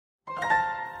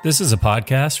This is a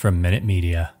podcast from Minute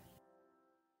Media.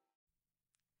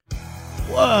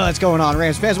 What's going on,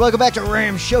 Rams fans? Welcome back to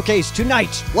Rams Showcase.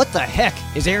 Tonight, what the heck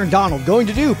is Aaron Donald going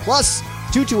to do? Plus,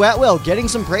 Tutu Atwell getting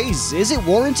some praise. Is it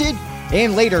warranted?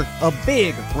 And later, a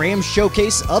big Rams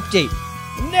Showcase update.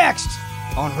 Next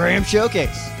on Rams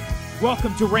Showcase.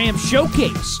 Welcome to Rams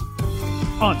Showcase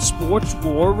on Sports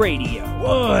War Radio.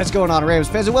 What's going on, Rams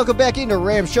fans? And welcome back into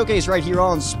Rams Showcase right here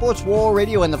on Sports War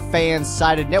Radio and the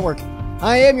Fan-Sided Network.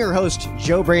 I am your host,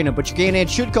 Joe Brandon, but you can and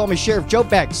should call me Sheriff Joe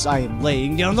Bex. I am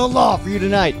laying down the law for you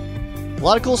tonight. A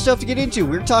lot of cool stuff to get into.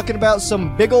 We're talking about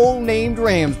some big old named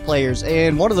Rams players,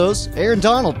 and one of those, Aaron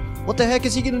Donald. What the heck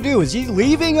is he going to do? Is he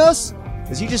leaving us?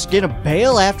 Is he just going to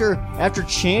bail after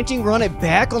chanting "run it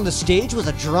back" on the stage with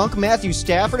a drunk Matthew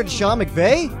Stafford and Sean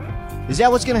McVay? Is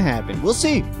that what's going to happen? We'll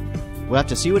see. We'll have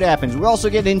to see what happens. We're also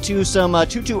getting into some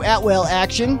Tutu Atwell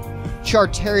action.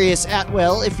 Chartarius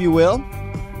Atwell, if you will.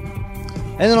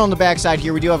 And then on the backside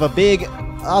here, we do have a big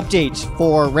update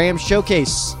for Rams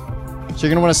Showcase. So you're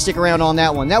going to want to stick around on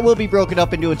that one. That will be broken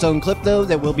up into its own clip, though,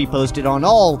 that will be posted on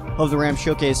all of the Rams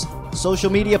Showcase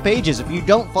social media pages. If you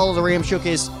don't follow the Rams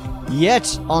Showcase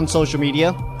yet on social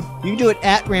media, you can do it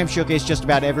at Rams Showcase just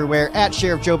about everywhere, at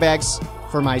Sheriff Joe Bags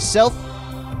for myself.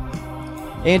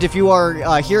 And if you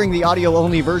are hearing the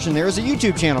audio-only version, there is a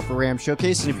YouTube channel for Rams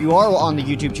Showcase. And if you are on the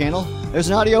YouTube channel, there's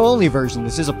an audio-only version.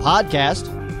 This is a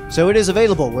podcast. So it is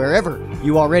available wherever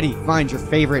you already find your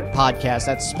favorite podcast.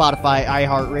 That's Spotify,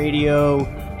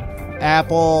 iHeartRadio,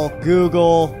 Apple,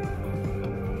 Google,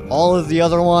 all of the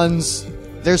other ones.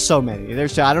 There's so many.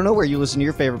 I don't know where you listen to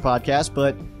your favorite podcast,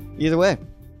 but either way.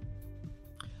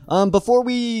 Before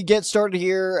we get started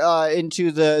here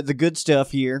into the good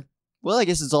stuff here, well, I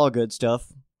guess it's all good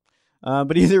stuff.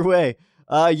 But either way,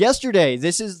 yesterday,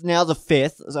 this is now the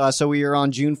 5th, so we are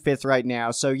on June 5th right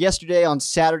now. So yesterday, on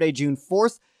Saturday, June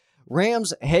 4th,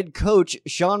 Rams head coach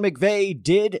Sean McVay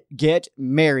did get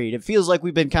married. It feels like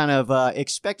we've been kind of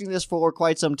expecting this for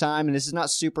quite some time, and this is not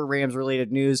super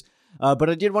Rams-related news, but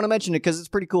I did want to mention it because it's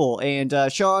pretty cool. And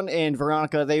Sean and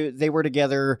Veronica, they were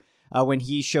together when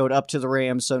he showed up to the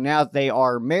Rams, so now they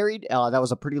are married. That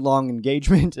was a pretty long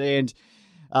engagement, and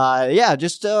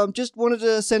just wanted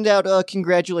to send out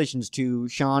congratulations to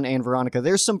Sean and Veronica.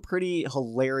 There's some pretty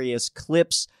hilarious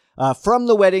clips from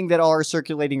the wedding that are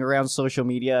circulating around social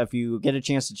media. If you get a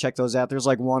chance to check those out, there's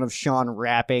like one of Sean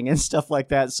rapping and stuff like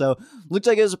that. So looks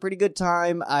like it was a pretty good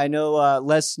time. I know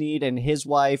Les Snead and his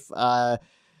wife,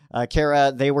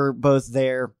 Kara, they were both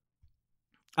there.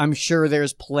 I'm sure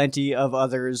there's plenty of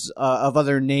others, of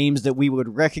other names that we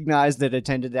would recognize that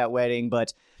attended that wedding,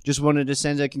 but just wanted to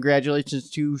send a congratulations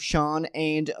to Sean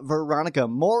and Veronica.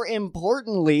 More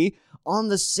importantly, on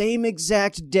the same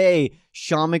exact day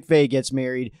Sean McVay gets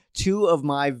married, two of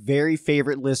my very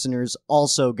favorite listeners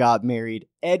also got married.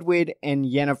 Edwin and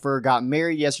Yennefer got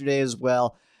married yesterday as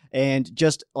well, and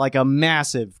just like a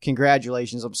massive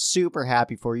congratulations. I'm super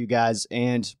happy for you guys,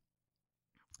 and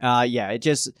I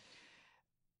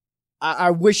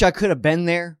wish I could have been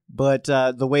there, but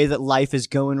the way that life is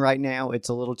going right now, it's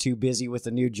a little too busy with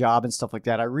a new job and stuff like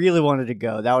that. I really wanted to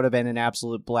go. That would have been an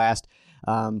absolute blast.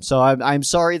 So I'm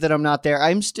sorry that I'm not there.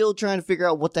 I'm still trying to figure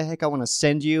out what the heck I want to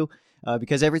send you,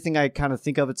 because everything I kind of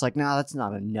think of, it's like, nah, that's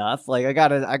not enough. Like I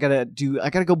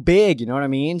gotta go big. You know what I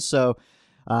mean? So,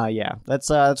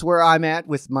 that's where I'm at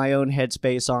with my own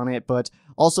headspace on it. But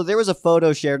also, there was a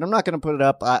photo shared. I'm not going to put it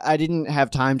up. I didn't have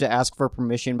time to ask for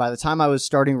permission. By the time I was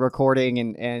starting recording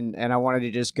and I wanted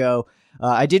to just go,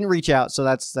 I didn't reach out. So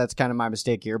that's kind of my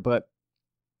mistake here. But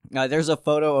there's a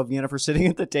photo of Yennefer sitting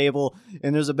at the table,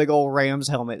 and there's a big old Rams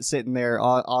helmet sitting there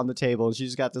on the table. And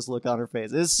she's got this look on her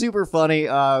face. It's super funny.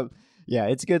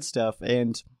 It's good stuff.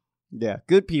 And yeah,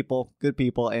 good people,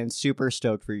 and super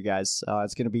stoked for you guys.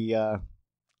 It's going to be a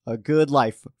good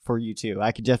life for you too.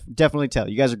 I can definitely tell.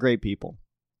 You guys are great people.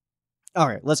 All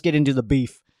right, let's get into the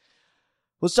beef.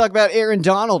 Let's talk about Aaron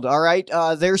Donald, all right?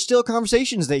 There's still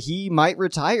conversations that he might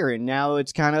retire, and now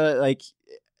it's kind of like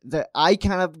that. I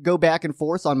kind of go back and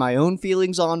forth on my own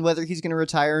feelings on whether he's going to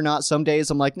retire or not. Some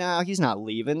days I'm like, nah, he's not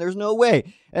leaving. There's no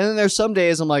way. And then there's some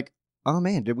days I'm like, oh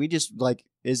man, did we just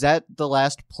is that the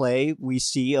last play we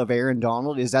see of Aaron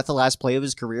Donald? Is that the last play of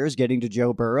his career is getting to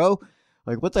Joe Burrow?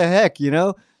 Like, what the heck, you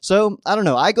know? So, I don't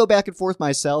know. I go back and forth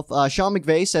myself. Sean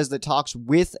McVay says that talks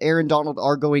with Aaron Donald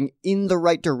are going in the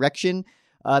right direction.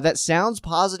 That sounds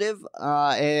positive.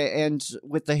 And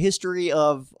with the history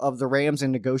of the Rams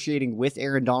and negotiating with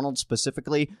Aaron Donald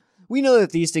specifically, we know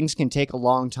that these things can take a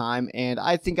long time. And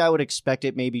I think I would expect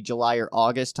it maybe July or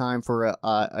August time for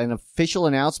an official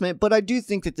announcement. But I do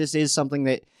think that this is something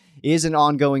that is an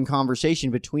ongoing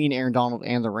conversation between Aaron Donald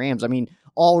and the Rams. I mean,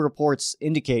 all reports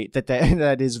indicate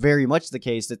that is very much the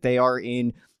case, that they are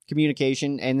in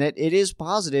communication and that it is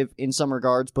positive in some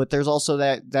regards, but there's also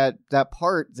that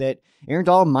part that Aaron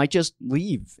Donald might just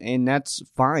leave, and that's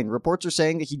fine. Reports are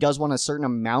saying that he does want a certain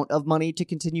amount of money to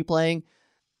continue playing.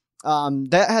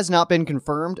 That has not been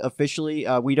confirmed officially.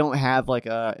 We don't have like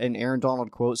an Aaron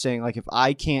Donald quote saying like, if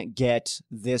I can't get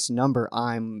this number,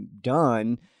 I'm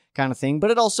done, kind of thing.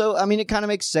 But it also, I mean, it kind of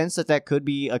makes sense that could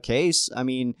be a case. I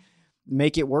mean,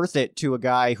 make it worth it to a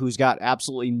guy who's got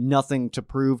absolutely nothing to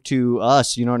prove to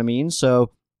us. You know what I mean?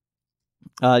 So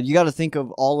you got to think of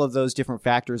all of those different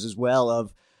factors as well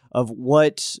of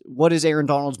what is Aaron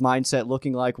Donald's mindset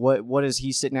looking like? What is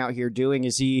he sitting out here doing?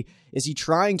 Is he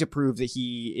trying to prove that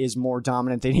he is more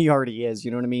dominant than he already is?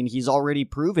 You know what I mean? He's already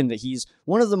proven that he's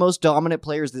one of the most dominant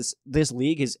players this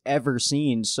league has ever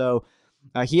seen. So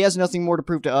he has nothing more to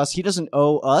prove to us. He doesn't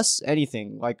owe us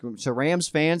anything. Like, to Rams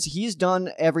fans, he's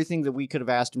done everything that we could have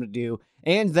asked him to do,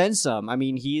 and then some. I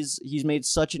mean, he's made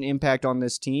such an impact on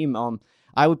this team.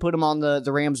 I would put him on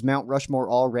the Rams Mount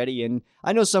Rushmore already, and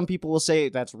I know some people will say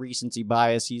that's recency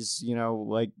bias. He's, you know,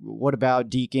 like, what about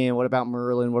Deacon? What about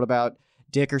Merlin? What about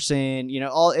Dickerson? You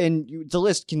know, and the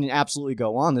list can absolutely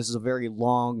go on. This is a very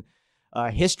long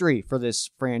history for this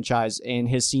franchise and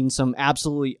has seen some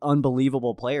absolutely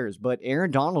unbelievable players, but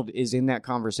Aaron Donald is in that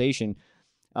conversation.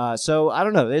 So I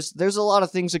don't know. There's a lot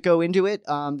of things that go into it.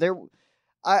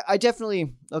 I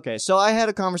definitely, okay, so I had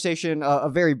a conversation, a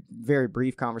very, very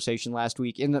brief conversation last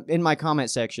week in my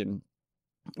comment section,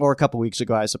 or a couple weeks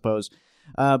ago, I suppose.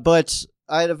 But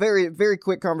I had a very, very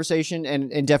quick conversation,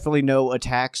 and definitely no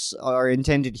attacks are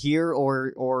intended here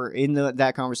or in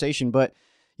that conversation. But,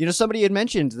 you know, somebody had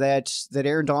mentioned that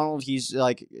Aaron Donald, he's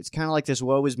like, it's kind of like this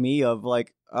woe is me of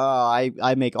like,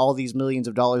 I make all these millions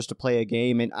of dollars to play a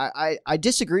game. And I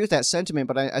disagree with that sentiment,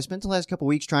 but I spent the last couple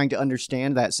weeks trying to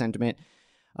understand that sentiment.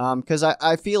 Because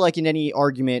I feel like in any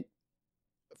argument,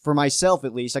 for myself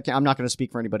at least, I'm not going to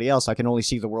speak for anybody else. I can only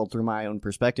see the world through my own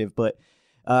perspective. But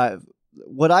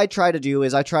what I try to do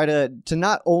is I try to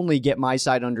not only get my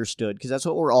side understood, because that's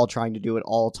what we're all trying to do at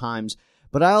all times,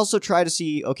 but I also try to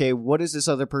see, okay, what does this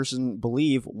other person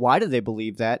believe? Why do they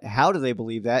believe that? How do they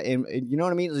believe that? And you know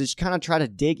what I mean? Just kind of try to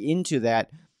dig into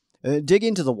that, dig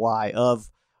into the why of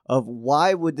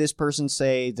why would this person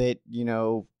say that, you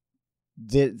know,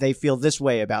 they feel this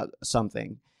way about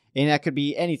something. And that could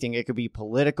be anything. It could be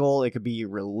political. It could be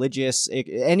religious.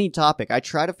 Any topic. I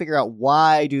try to figure out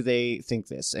why do they think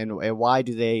this, and why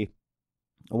do they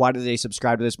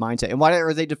subscribe to this mindset, and why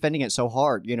are they defending it so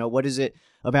hard? You know, what is it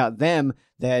about them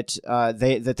that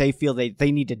they feel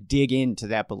they need to dig into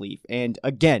that belief? And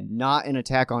again, not an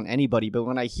attack on anybody, but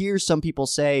when I hear some people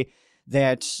say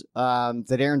that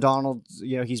Aaron Donald,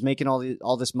 you know, he's making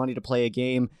all this money to play a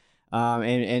game.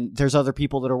 And there's other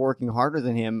people that are working harder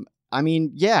than him. I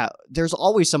mean, yeah, there's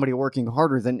always somebody working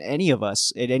harder than any of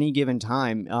us at any given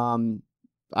time.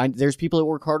 There's people that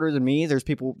work harder than me. There's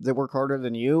people that work harder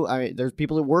than you. There's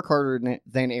people that work harder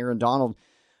than Aaron Donald.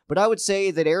 But I would say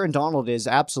that Aaron Donald is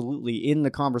absolutely in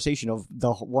the conversation of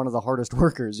one of the hardest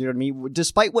workers. You know what I mean?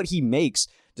 Despite what he makes,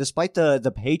 despite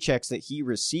the paychecks that he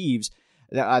receives,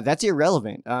 that's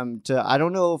irrelevant. I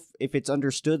don't know if it's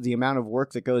understood the amount of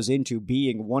work that goes into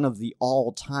being one of the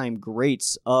all-time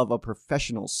greats of a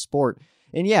professional sport.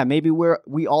 And yeah, maybe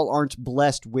we all aren't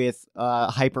blessed with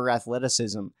hyper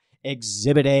athleticism.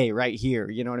 Exhibit A right here.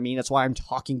 You know what I mean? That's why I'm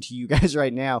talking to you guys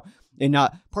right now and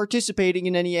not participating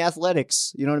in any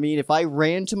athletics. You know what I mean? If I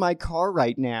ran to my car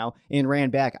right now and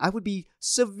ran back, I would be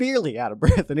severely out of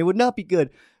breath, and it would not be good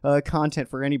content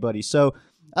for anybody. So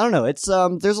I don't know. It's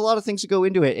there's a lot of things that go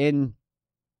into it, and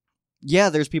yeah,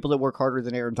 there's people that work harder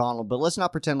than Aaron Donald, but let's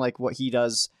not pretend like what he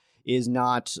does is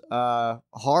not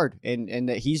hard, and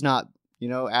that he's not, you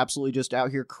know, absolutely just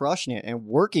out here crushing it and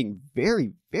working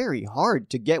very, very hard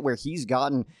to get where he's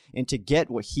gotten and to get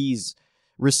what he's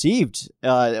received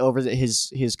over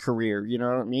his career. You know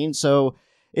what I mean? So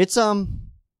it's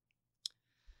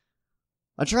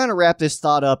I'm trying to wrap this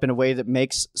thought up in a way that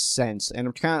makes sense, and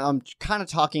I'm kind of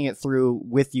talking it through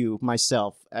with you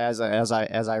myself as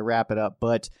I wrap it up.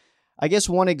 But I guess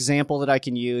one example that I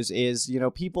can use is, you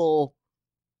know, people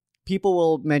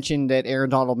will mention that Aaron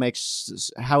Donald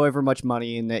makes however much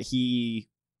money and that he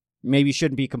maybe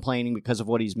shouldn't be complaining because of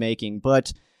what he's making.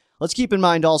 But let's keep in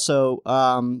mind also,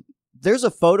 there's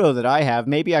a photo that I have.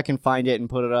 Maybe I can find it and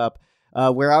put it up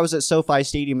Where I was at SoFi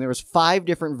Stadium, there was 5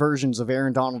 different versions of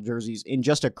Aaron Donald jerseys in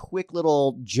just a quick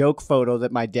little joke photo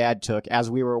that my dad took as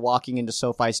we were walking into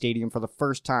SoFi Stadium for the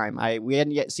first time. We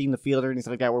hadn't yet seen the field or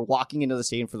anything like that. We're walking into the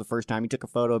stadium for the first time. He took a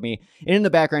photo of me. And in the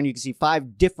background, you can see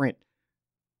 5 different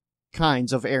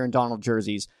kinds of Aaron Donald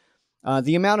jerseys.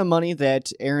 The amount of money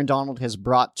that Aaron Donald has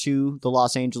brought to the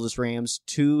Los Angeles Rams,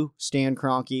 to Stan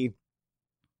Kroenke,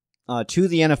 to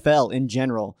the NFL in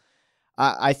general,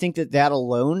 I think that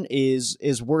alone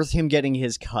is worth him getting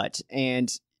his cut.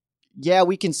 And yeah,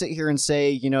 we can sit here and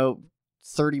say,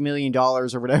 $30 million or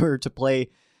whatever to play.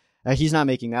 He's not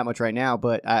making that much right now,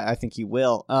 but I think he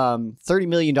will. $30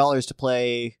 million to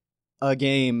play a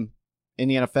game in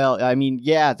the NFL. I mean,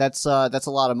 yeah, that's a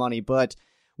lot of money. But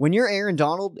when you're Aaron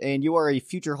Donald and you are a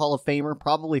future Hall of Famer,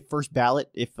 probably first ballot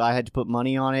if I had to put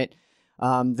money on it,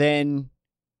 then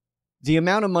the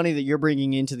amount of money that you're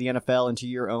bringing into the NFL and to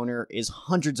your owner is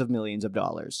hundreds of millions of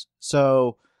dollars.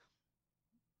 So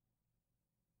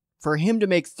for him to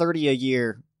make 30 a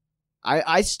year,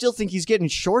 I still think he's getting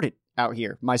shorted out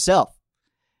here myself.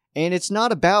 And it's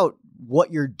not about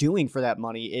what you're doing for that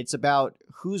money. It's about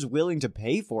who's willing to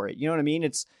pay for it. You know what I mean?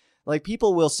 It's like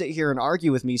people will sit here and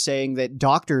argue with me saying that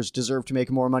doctors deserve to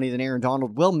make more money than Aaron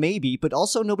Donald. Well, maybe, but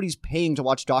also nobody's paying to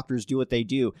watch doctors do what they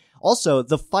do. Also,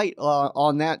 the fight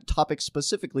on that topic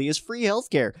specifically is free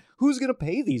healthcare. Who's going to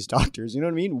pay these doctors? You know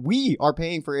what I mean? We are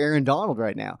paying for Aaron Donald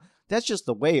right now. That's just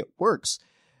the way it works.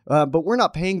 But we're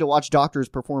not paying to watch doctors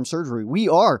perform surgery. We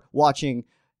are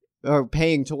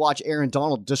paying to watch Aaron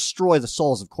Donald destroy the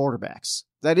souls of quarterbacks.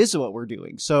 That is what we're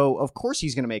doing. So, of course,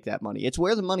 he's going to make that money. It's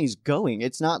where the money's going.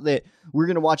 It's not that we're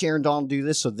going to watch Aaron Donald do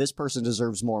this so this person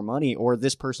deserves more money or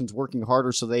this person's working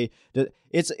harder so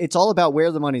it's all about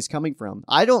where the money's coming from.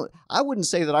 I wouldn't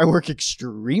say that I work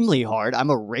extremely hard. I'm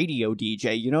a radio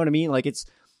DJ. You know what I mean? Like it's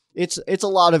a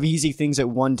lot of easy things at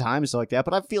one time and stuff like that,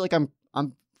 but I feel like I'm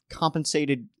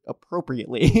compensated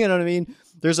appropriately. You know what I mean?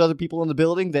 There's other people in the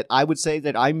building that I would say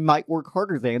that I might work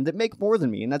harder than that make more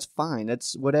than me, and that's fine.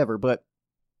 That's whatever. But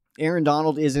Aaron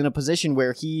Donald is in a position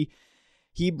where he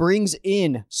brings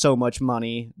in so much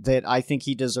money that I think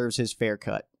he deserves his fair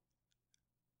cut.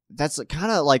 That's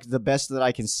kind of like the best that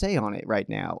I can say on it right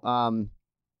now.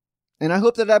 And I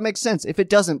hope that makes sense. If it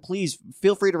doesn't, please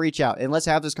feel free to reach out and let's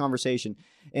have this conversation.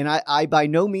 And I by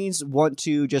no means want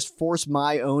to just force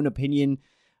my own opinion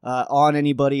on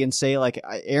anybody and say like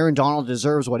Aaron Donald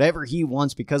deserves whatever he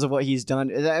wants because of what he's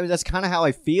done. I mean, that's kind of how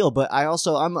I feel, but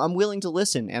I'm willing to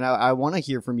listen and I want to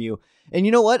hear from you. And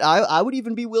you know what? I would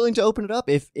even be willing to open it up.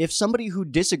 If somebody who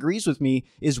disagrees with me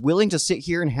is willing to sit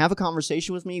here and have a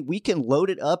conversation with me, we can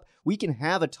load it up. We can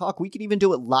have a talk. We can even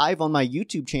do it live on my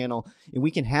YouTube channel and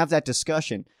we can have that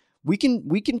discussion. We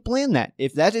can plan that.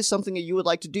 If that is something that you would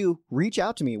like to do, reach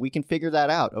out to me. We can figure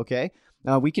that out, okay?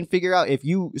 We can figure out if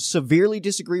you severely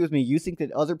disagree with me, you think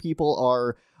that other people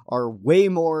are way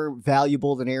more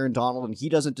valuable than Aaron Donald and he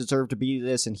doesn't deserve to be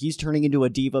this and he's turning into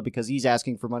a diva because he's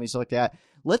asking for money, stuff like that.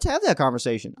 Let's have that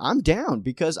conversation. I'm down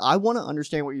because I want to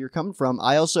understand where you're coming from.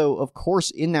 I also, of course,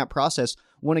 in that process,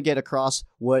 want to get across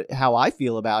how I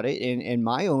feel about it and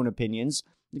my own opinions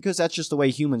because that's just the way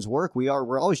humans work.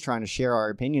 We're always trying to share our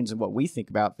opinions and what we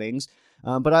think about things.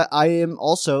 But I am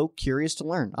also curious to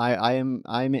learn.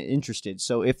 I'm interested.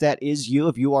 So if that is you,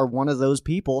 if you are one of those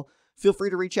people, feel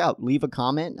free to reach out, leave a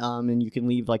comment, and you can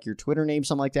leave like your Twitter name,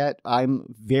 something like that. I'm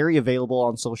very available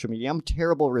on social media. I'm a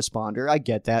terrible responder. I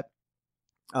get that.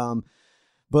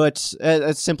 But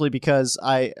it's simply because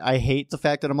I hate the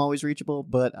fact that I'm always reachable,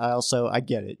 but I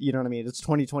get it. You know what I mean? It's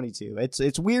 2022.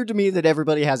 It's weird to me that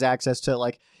everybody has access to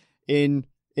like in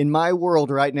my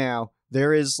world right now,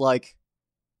 there is like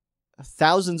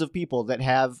thousands of people that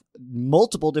have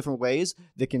multiple different ways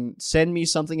that can send me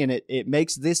something and it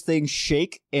makes this thing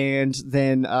shake and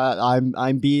then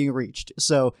I'm being reached.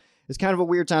 So it's kind of a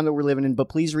weird time that we're living in, but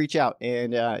please reach out.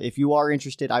 And if you are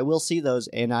interested, I will see those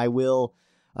and I will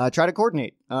try to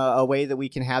coordinate a way that we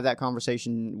can have that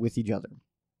conversation with each other.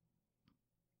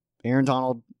 Aaron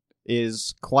Donald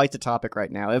is quite the topic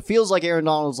right now. It feels like Aaron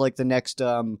Donald is like the next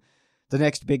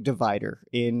big divider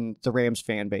in the Rams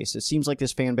fan base. It seems like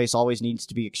this fan base always needs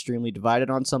to be extremely divided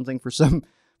on something for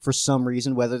some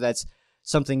reason, whether that's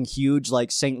something huge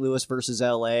like St. Louis versus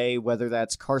LA, whether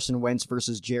that's Carson Wentz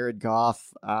versus Jared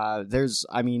Goff. There's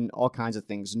all kinds of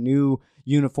things, new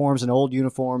uniforms and old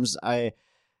uniforms.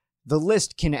 The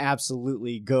list can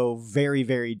absolutely go very,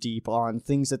 very deep on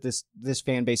things that this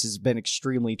fan base has been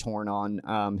extremely torn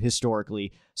on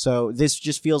historically. So this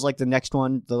just feels like the next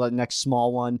one, the next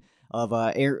small one of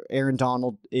Aaron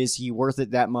Donald. Is he worth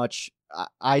it that much?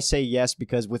 I say yes,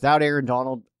 because without Aaron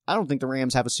Donald, I don't think the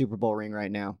Rams have a Super Bowl ring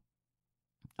right now.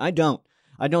 I don't.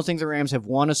 I don't think the Rams have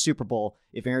won a Super Bowl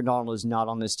if Aaron Donald is not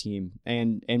on this team.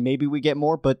 And maybe we get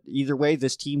more, but either way,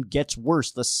 this team gets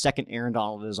worse the second Aaron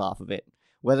Donald is off of it.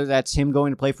 Whether that's him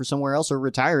going to play for somewhere else or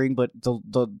retiring, but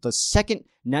the second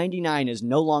 99 is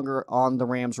no longer on the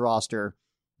Rams roster,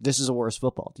 this is a worse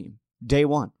football team. Day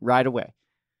one, right away.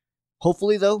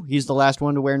 Hopefully, though, he's the last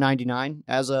one to wear 99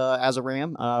 as a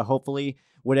Ram. Hopefully,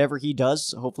 whatever he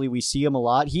does, hopefully we see him a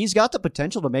lot. He's got the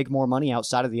potential to make more money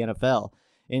outside of the NFL.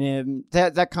 And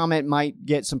that comment might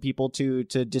get some people to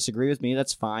disagree with me.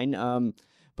 That's fine.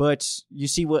 But you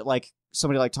see what like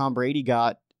somebody like Tom Brady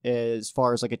got as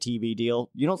far as like a TV deal.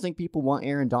 You don't think people want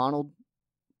Aaron Donald?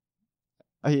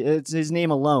 It's his name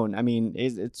alone. I mean,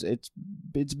 it's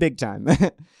big time.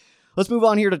 Let's move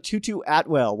on here to Tutu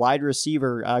Atwell, wide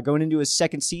receiver, going into his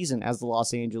second season as the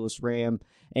Los Angeles Ram.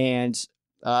 And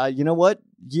you know what?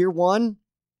 Year one,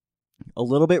 a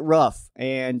little bit rough.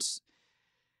 And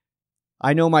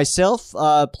I know myself,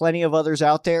 plenty of others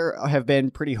out there have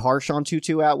been pretty harsh on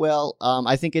Tutu Atwell.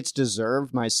 I think it's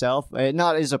deserved myself.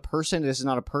 Not as a person. This is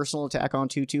not a personal attack on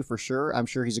Tutu for sure. I'm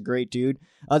sure he's a great dude.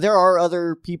 There are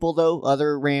other people, though,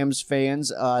 other Rams fans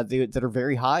that are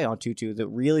very high on Tutu that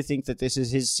really think that this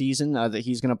is his season, that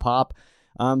he's going to pop.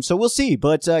 So we'll see.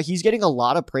 But he's getting a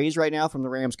lot of praise right now from the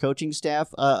Rams coaching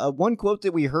staff. One quote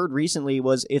that we heard recently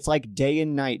was, it's like day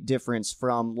and night difference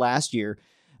from last year.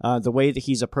 The way that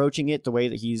he's approaching it, the way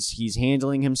that he's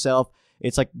handling himself,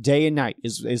 it's like day and night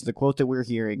is the quote that we're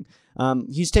hearing.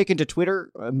 He's taken to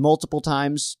Twitter multiple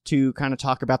times to kind of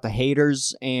talk about the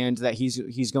haters and that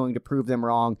he's going to prove them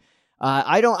wrong.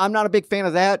 I'm not a big fan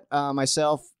of that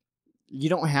myself. You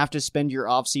don't have to spend your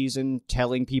offseason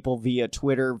telling people via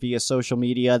Twitter, via social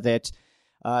media that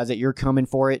you're coming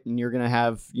for it and you're gonna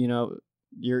have,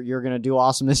 you're gonna do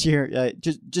awesome this year.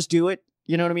 Just do it.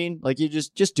 You know what I mean? Like you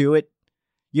just do it.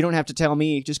 You don't have to tell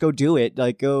me. Just go do it.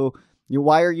 Like,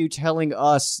 why are you telling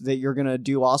us that you're going to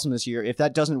do awesome this year? If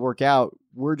that doesn't work out,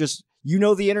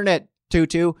 the internet,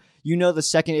 Tutu. The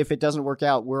second if it doesn't work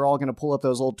out, we're all going to pull up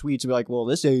those old tweets and be like, well,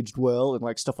 this aged well, and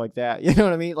like stuff like that. You know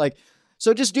what I mean? Like,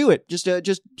 so just do it.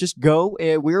 Just go.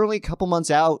 We're only a couple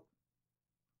months out.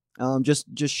 Just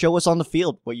show us on the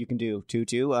field what you can do,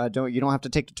 Tutu. You don't have to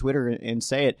take to Twitter and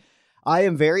say it. I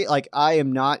am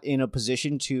not in a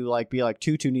position to be like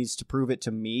Tutu needs to prove it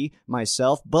to me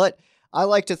myself, but I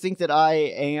like to think that I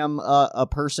am a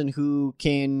person who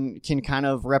can kind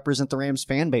of represent the Rams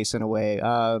fan base in a way.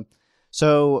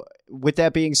 So with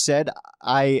that being said,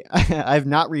 I've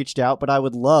not reached out, but I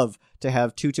would love to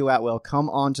have Tutu Atwell come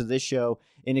on to this show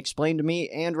and explain to me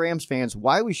and Rams fans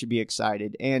why we should be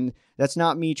excited. And that's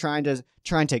not me trying to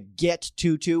get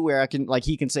Tutu where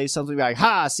he can say something like,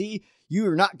 "Ha, see,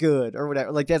 you're not good," or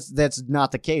whatever. Like that's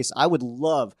not the case. I would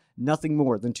love nothing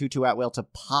more than Tutu Atwell to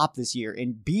pop this year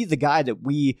and be the guy that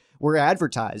we were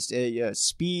advertised.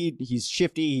 Speed, he's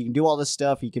shifty, he can do all this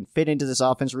stuff, he can fit into this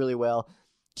offense really well.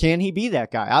 Can he be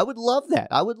that guy? I would love that.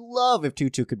 I would love if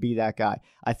Tutu could be that guy.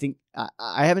 I think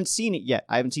I haven't seen it yet.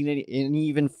 I haven't seen any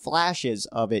even flashes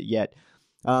of it yet.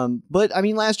 But I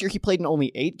mean, last year he played in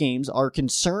only 8 games. Our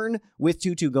concern with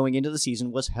Tutu going into the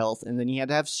season was health, and then he had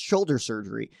to have shoulder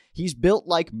surgery. He's built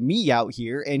like me out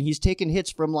here, and he's taken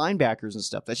hits from linebackers and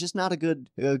stuff. That's just not a good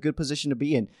position to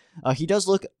be in. He does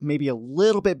look maybe a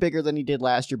little bit bigger than he did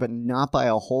last year, but not by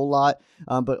a whole lot.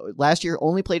 But last year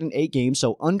only played in 8 games,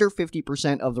 so under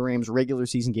 50% of the Rams' regular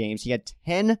season games. He had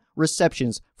 10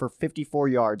 receptions for 54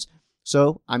 yards.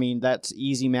 So, I mean, that's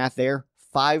easy math there.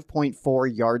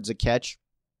 5.4 yards a catch.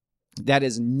 That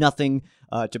is nothing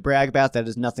to brag about. That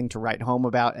is nothing to write home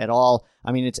about at all.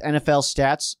 I mean, it's NFL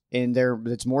stats, and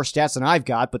it's more stats than I've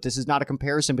got, but this is not a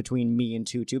comparison between me and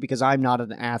Tutu because I'm not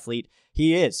an athlete.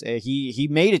 He is. He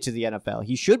made it to the NFL.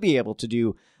 He should be able to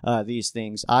do these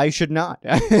things. I should not.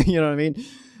 You know what I mean?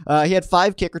 He had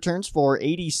 5 kick returns for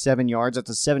 87 yards. That's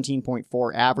a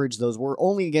 17.4 average. Those were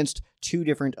only against 2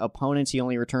 different opponents. He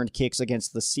only returned kicks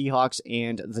against the Seahawks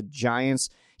and the Giants.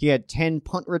 He had 10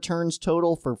 punt returns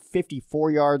total for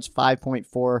 54 yards,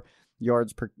 5.4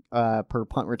 yards per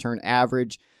punt return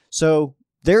average. So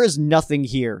there is nothing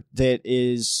here that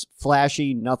is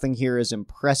flashy. Nothing here is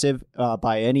impressive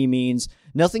by any means.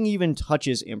 Nothing even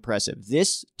touches impressive. You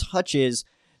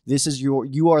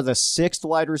are the 6th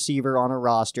wide receiver on a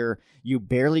roster. You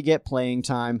barely get playing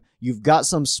time. You've got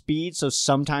some speed, so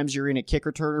sometimes you're in a kick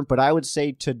returner, but I would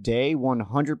say today,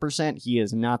 100%, he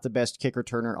is not the best kick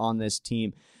returner on this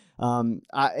team.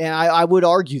 I would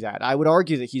argue that. I would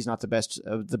argue that he's not the best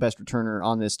returner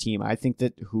on this team. I think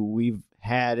that who we've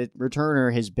had at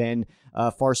returner has been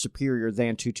far superior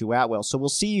than Tutu Atwell. So we'll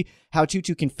see how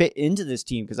Tutu can fit into this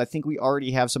team because I think we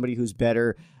already have somebody who's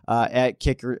better at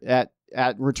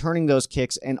at returning those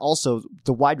kicks, and also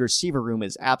the wide receiver room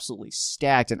is absolutely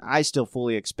stacked, and I still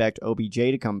fully expect OBJ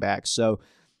to come back. So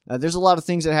there's a lot of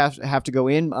things that have to go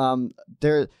in.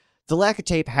 The lack of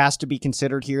tape has to be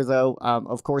considered here, though.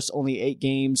 Of course, only 8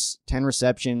 games, 10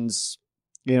 receptions,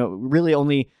 really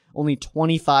only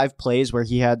 25 plays where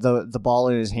he had the ball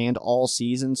in his hand all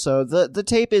season. So the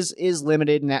tape is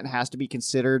limited, and that has to be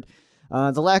considered.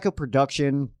 The lack of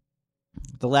production,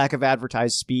 the lack of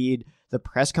advertised speed, the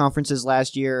press conferences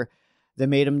last year that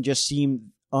made him just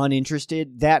seem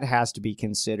uninterested, that has to be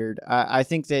considered. I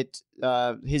think that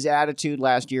his attitude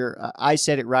last year, I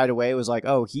said it right away, was like,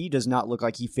 oh, he does not look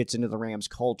like he fits into the Rams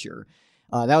culture.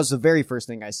 That was the very first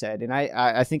thing I said. And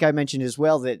I think I mentioned as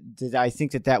well that I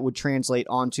think that would translate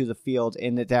onto the field,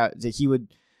 and that he would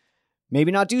maybe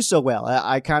not do so well.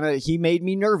 He made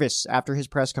me nervous after his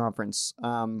press conference.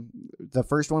 The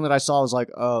first one that I saw was like,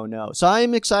 oh no. So I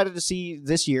am excited to see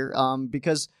this year,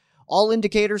 because all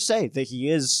indicators say that he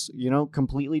is,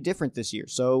 completely different this year.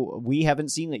 So we haven't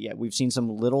seen it yet. We've seen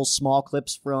some little small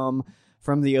clips from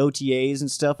the OTAs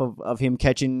and stuff of him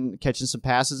catching some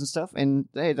passes and stuff. And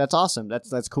hey, that's awesome.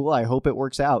 That's cool. I hope it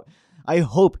works out. I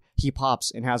hope he pops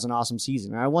and has an awesome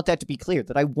season. And I want that to be clear,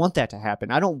 that I want that to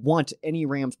happen. I don't want any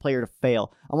Rams player to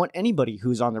fail. I want anybody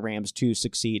who's on the Rams to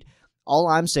succeed. All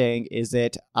I'm saying is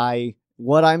that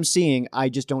what I'm seeing, I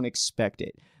just don't expect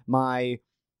it. My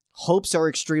hopes are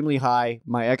extremely high.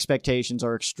 My expectations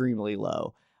are extremely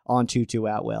low on Tutu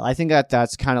Atwell. I think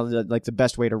that's kind of the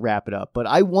best way to wrap it up. But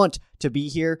I want to be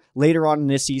here later on in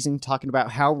this season talking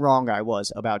about how wrong I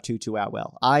was about Tutu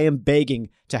Atwell. I am begging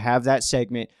to have that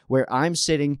segment where I'm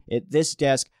sitting at this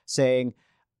desk saying,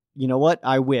 you know what?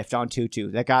 I whiffed on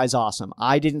Tutu. That guy's awesome.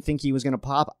 I didn't think he was going to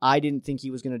pop. I didn't think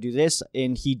he was going to do this,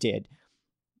 and he did.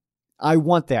 I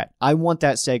want that. I want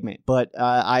that segment, but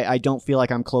I don't feel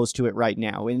like I'm close to it right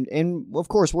now. And of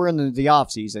course, we're in the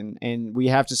off season, and we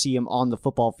have to see him on the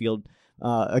football field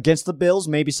against the Bills.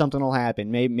 Maybe something will happen.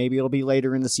 Maybe it'll be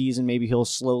later in the season. Maybe he'll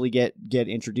slowly get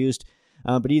introduced.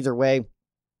 But either way,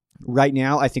 right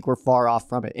now, I think we're far off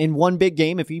from it. In one big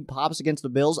game, if he pops against the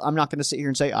Bills, I'm not going to sit here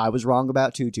and say, I was wrong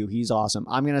about Tutu. He's awesome.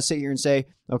 I'm going to sit here and say,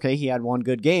 okay, he had one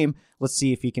good game. Let's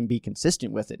see if he can be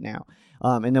consistent with it now.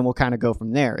 And then we'll kind of go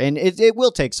from there. And it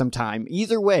will take some time.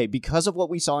 Either way, because of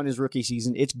what we saw in his rookie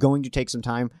season, it's going to take some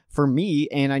time for me,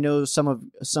 and I know some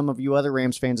of you other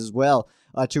Rams fans as well,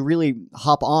 to really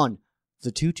hop on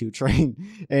the Tutu train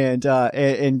and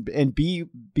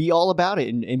be all about it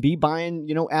and be buying,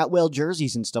 Atwell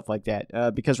jerseys and stuff like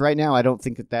that. Because right now, I don't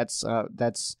think that's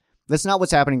not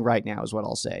what's happening right now, is what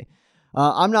I'll say.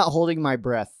 I'm not holding my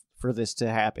breath for this to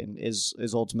happen is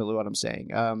ultimately what I'm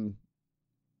saying.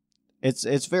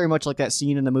 It's very much like that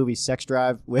scene in the movie Sex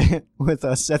Drive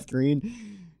with Seth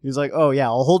Green. He's like, oh yeah,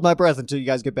 I'll hold my breath until you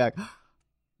guys get back.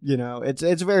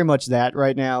 It's very much that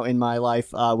right now in my life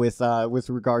with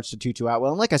regards to Tutu Atwell.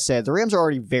 And like I said, the Rams are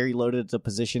already very loaded at the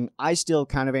position. I still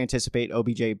kind of anticipate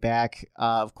OBJ back.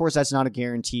 Of course, that's not a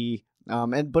guarantee.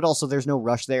 But also there's no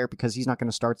rush there because he's not going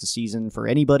to start the season for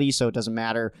anybody, so it doesn't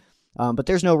matter. But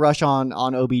there's no rush on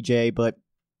OBJ, but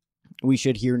we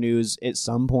should hear news at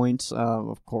some point.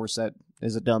 Of course, that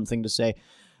is a dumb thing to say.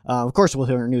 Of course, we'll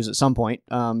hear news at some point.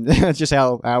 That's just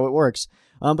how it works.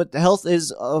 But the health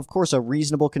is, of course, a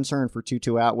reasonable concern for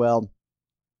Tutu Atwell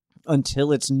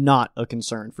until it's not a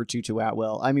concern for Tutu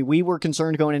Atwell. I mean, we were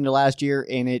concerned going into last year,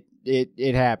 and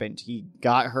it happened. He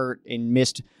got hurt and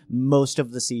missed most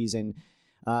of the season.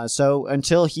 So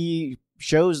until he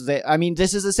shows that, I mean,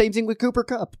 this is the same thing with Cooper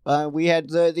Kupp. We had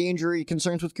the injury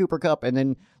concerns with Cooper Kupp, and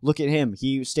then look at him.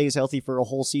 He stays healthy for a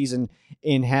whole season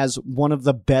and has one of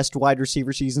the best wide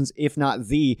receiver seasons, if not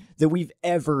that we've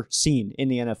ever seen in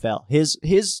the NFL. His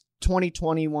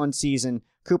 2021 season,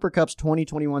 Cooper Kupp's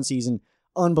 2021 season,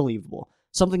 unbelievable.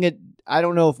 Something that I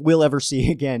don't know if we'll ever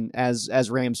see again as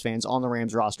Rams fans on the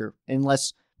Rams roster,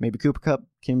 unless maybe Cooper Kupp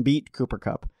can beat Cooper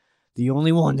Kupp. The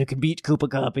only one that can beat Cooper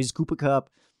Kupp is Cooper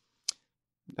Kupp.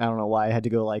 I don't know why I had to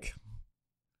go like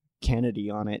Kennedy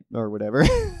on it or whatever.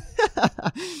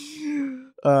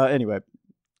 Anyway,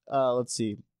 let's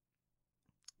see.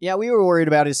 Yeah, we were worried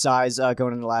about his size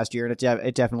going into last year, and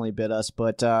it definitely bit us.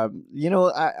 But, I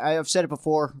have said it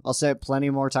before. I'll say it plenty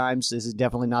more times. This is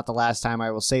definitely not the last time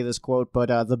I will say this quote,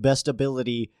 but the best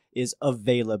ability is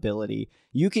availability.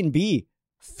 You can be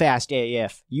fast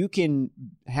AF. You can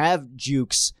have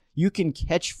jukes. You can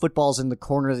catch footballs in the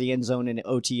corner of the end zone in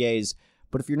OTAs.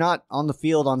 But if you're not on the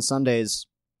field on Sundays,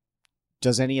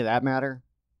 does any of that matter?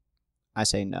 I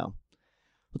say no.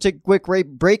 We'll take a quick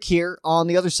break here. On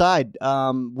the other side,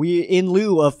 in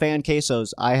lieu of fan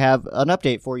quesos, I have an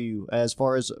update for you as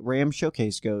far as Ram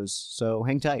Showcase goes. So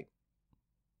hang tight.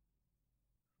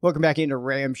 Welcome back into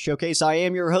Ram Showcase. I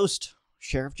am your host,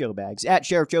 Sheriff Joe Bags. At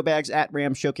Sheriff Joe Bags, at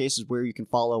Ram Showcase is where you can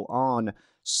follow on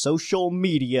social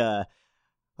media.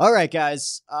 All right,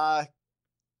 guys.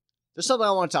 There's something I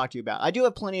want to talk to you about. I do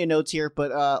have plenty of notes here,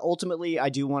 but ultimately, I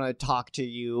do want to talk to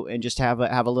you and just have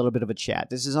a little bit of a chat.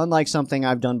 This is unlike something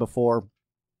I've done before.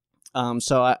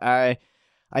 So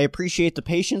I appreciate the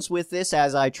patience with this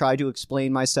as I try to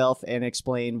explain myself and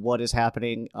explain what is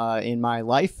happening in my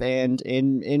life and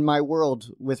in my world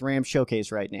with Ram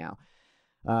Showcase right now.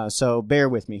 So bear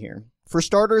with me here. For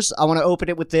starters, I want to open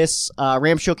it with this.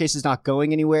 Ram Showcase is not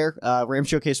going anywhere. Ram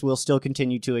Showcase will still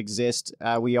continue to exist.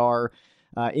 We are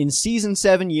in Season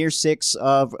 7, Year 6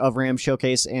 of Ram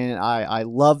Showcase, and I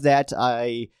love that.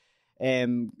 I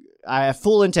have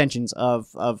full intentions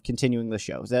of continuing the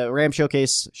show. The Ram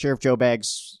Showcase, Sheriff Joe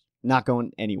Bags, not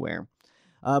going anywhere.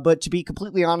 But to be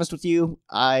completely honest with you,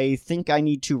 I think I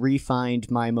need to re-find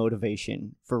my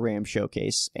motivation for Ram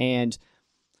Showcase. And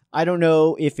I don't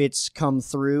know if it's come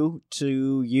through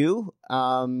to you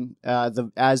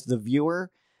as the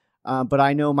viewer, but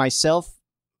I know myself,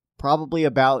 probably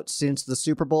about since the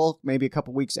Super Bowl, maybe a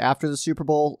couple weeks after the Super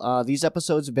Bowl, these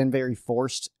episodes have been very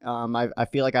forced. I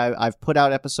feel like I've put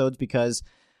out episodes because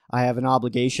I have an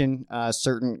obligation,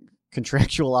 certain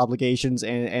contractual obligations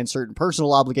and certain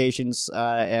personal obligations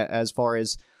as far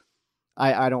as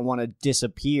I don't want to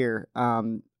disappear.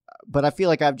 But I feel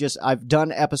like I've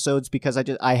done episodes because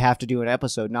I have to do an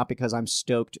episode, not because I'm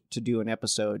stoked to do an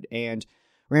episode. And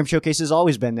Ram Showcase has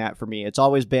always been that for me. It's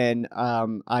always been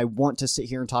I want to sit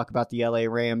here and talk about the LA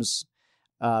Rams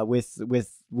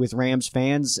with Rams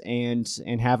fans and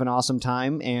have an awesome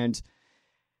time. And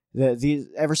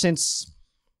ever since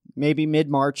maybe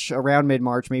around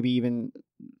mid-March, maybe even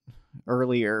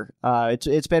earlier,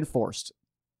 it's been forced.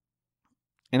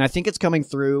 And I think it's coming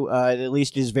through. At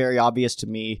least it is very obvious to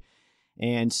me.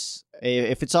 And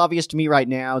if it's obvious to me right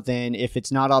now, then if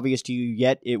it's not obvious to you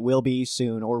yet, it will be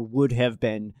soon, or would have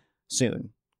been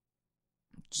soon.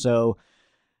 So,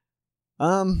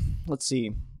 let's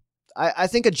see. I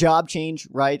think a job change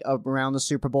right around the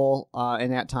Super Bowl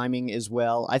and that timing as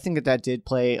well. I think that did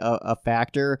play a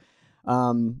factor.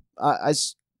 I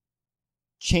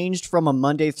changed from a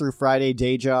Monday through Friday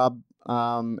day job,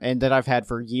 and that I've had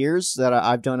for years. That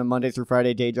I've done a Monday through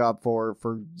Friday day job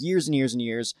for years and years and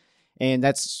years. And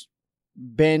that's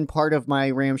been part of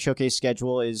my Ram Showcase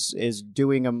schedule is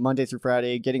doing a Monday through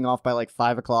Friday, getting off by like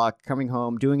 5 o'clock, coming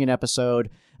home, doing an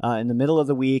episode in the middle of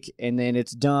the week, and then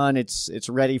it's done. It's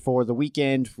ready for the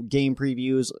weekend, game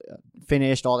previews,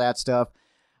 finished, all that stuff.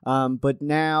 But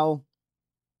now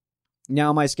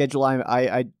my schedule, I'm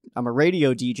a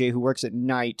radio DJ who works at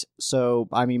night, so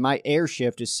I mean my air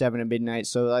shift is 7 to midnight,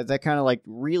 so that kind of like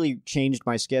really changed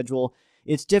my schedule.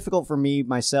 It's difficult for me,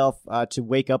 myself, to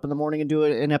wake up in the morning and do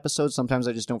an episode. Sometimes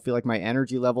I just don't feel like my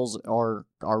energy levels are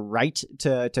right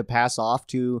to pass off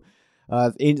to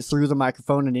through the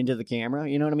microphone and into the camera.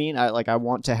 You know what I mean? I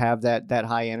want to have that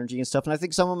high energy and stuff. And I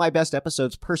think some of my best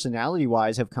episodes,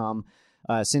 personality-wise, have come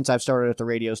since I've started at the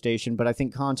radio station. But I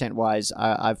think content-wise,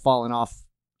 I've fallen off,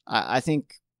 I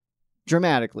think,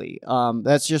 dramatically.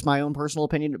 That's just my own personal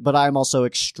opinion, but I'm also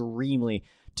extremely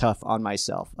tough on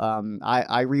myself.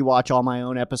 I rewatch all my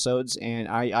own episodes and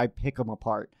I pick them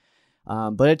apart.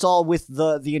 But it's all with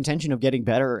the intention of getting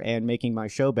better and making my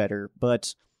show better.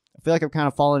 But I feel like I've kind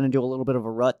of fallen into a little bit of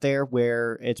a rut there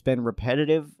where it's been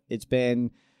repetitive. It's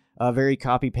been very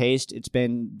copy-paste. It's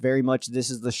been very much this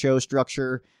is the show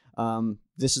structure.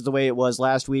 This is the way it was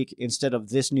last week. Instead of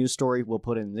this news story, we'll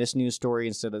put in this news story.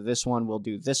 Instead of this one, we'll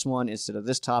do this one. Instead of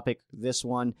this topic, this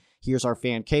one. Here's our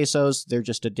fan quesos. They're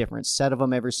just a different set of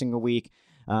them every single week.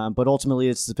 But ultimately,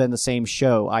 it's been the same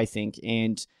show, I think.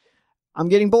 And I'm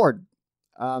getting bored,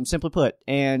 simply put.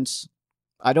 And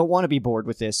I don't want to be bored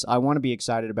with this. I want to be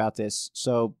excited about this.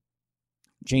 So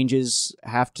changes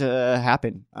have to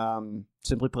happen.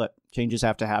 Simply put, changes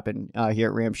have to happen here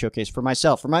at Ram Showcase for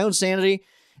myself, for my own sanity,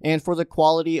 and for the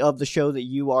quality of the show that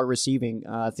you are receiving.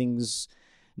 Things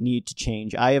need to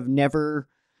change. I've never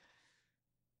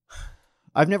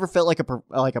felt like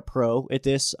a pro at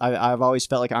this. I've always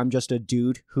felt like I'm just a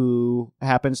dude who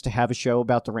happens to have a show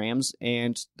about the Rams,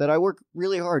 and that I work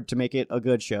really hard to make it a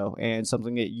good show and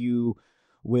something that you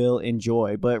will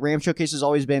enjoy. But Ram Showcase has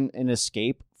always been an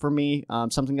escape for me.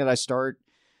 Something that I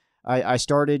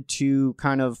started to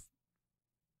kind of,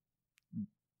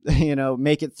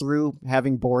 make it through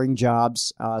having boring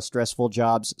jobs, stressful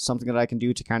jobs, something that I can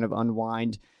do to kind of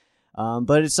unwind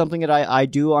But it's something that I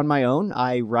do on my own.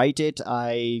 I write it,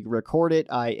 I record it,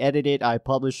 I edit it, I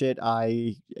publish it.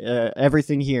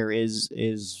 Everything here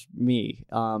is me,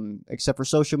 except for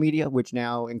social media, which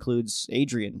now includes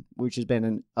Adrian, which has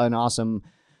been an awesome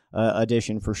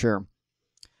addition for sure.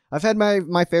 I've had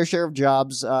my fair share of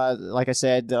jobs, like I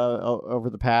said, over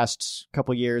the past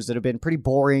couple years that have been pretty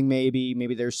boring.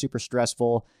 Maybe they're super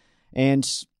stressful, and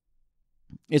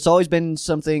it's always been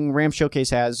something Ram Showcase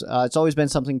has. It's always been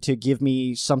something to give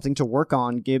me something to work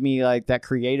on, give me like that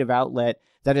creative outlet,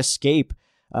 that escape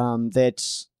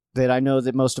that I know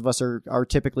that most of us are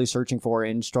typically searching for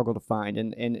and struggle to find,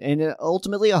 and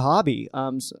ultimately a hobby.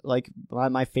 Like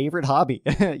my favorite hobby,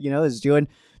 is doing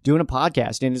a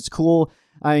podcast, and it's cool.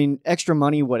 I mean, extra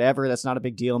money, whatever, that's not a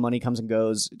big deal. Money comes and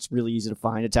goes. It's really easy to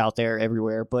find. It's out there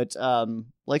everywhere. But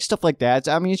like stuff like that,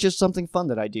 I mean, it's just something fun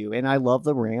that I do. And I love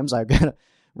the Rams. I've got a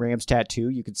Rams tattoo.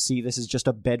 You can see this is just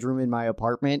a bedroom in my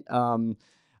apartment.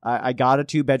 I got a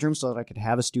 2-bedroom so that I could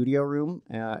have a studio room.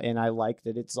 And I like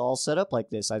that it's all set up like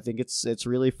this. I think it's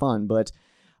really fun. But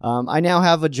I now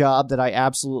have a job that I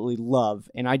absolutely love,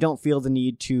 and I don't feel the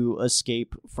need to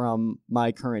escape from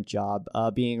my current job.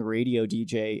 Being a radio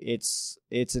DJ,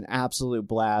 it's an absolute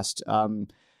blast.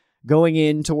 Going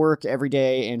into work every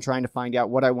day and trying to find out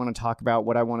what I want to talk about,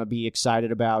 what I want to be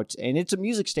excited about. And it's a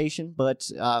music station, but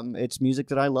it's music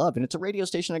that I love, and it's a radio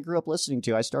station I grew up listening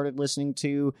to. I started listening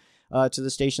to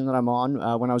the station that I'm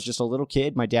on when I was just a little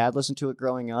kid. My dad listened to it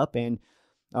growing up, and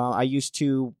I used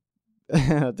to.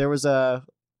 There was a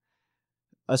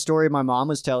story my mom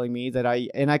was telling me that I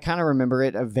kind of remember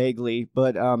it vaguely,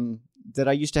 but that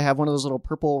I used to have one of those little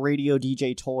purple radio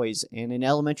DJ toys. And in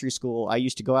elementary school, I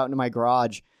used to go out into my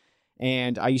garage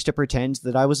and I used to pretend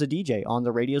that I was a DJ on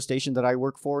the radio station that I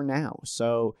work for now.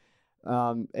 So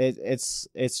it's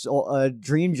a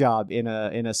dream job in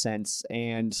a sense,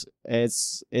 and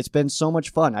it's been so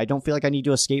much fun. I don't feel like I need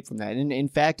to escape from that. And in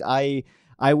fact, I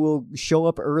will show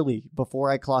up early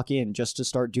before I clock in just to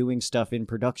start doing stuff in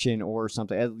production or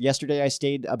something. Yesterday, I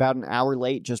stayed about an hour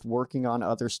late just working on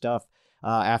other stuff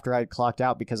after I clocked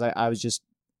out because I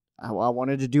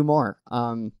wanted to do more.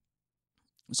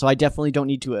 So I definitely don't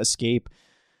need to escape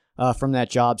from that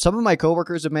job. Some of my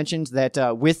coworkers have mentioned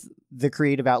that with the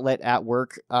creative outlet at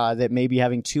work, that maybe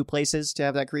having 2 places to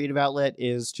have that creative outlet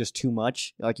is just too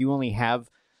much. Like you only have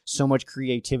so much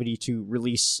creativity to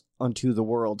release onto the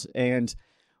world, and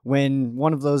when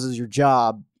one of those is your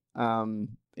job,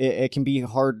 it can be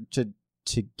hard to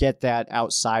get that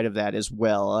outside of that as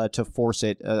well, to force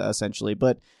it essentially.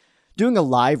 But doing a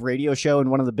live radio show in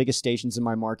one of the biggest stations in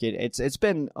my market, it's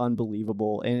been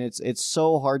unbelievable, and it's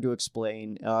so hard to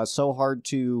explain, so hard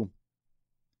to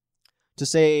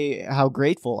say how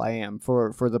grateful I am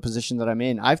for the position that I'm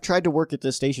in. I've tried to work at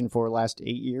this station for the last 8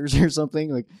 years or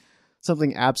something, like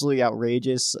something absolutely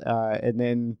outrageous, and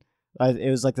then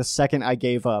it was like the second I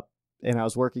gave up, and I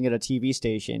was working at a TV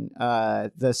station.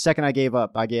 The second I gave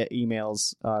up, I get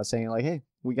emails saying like, "Hey,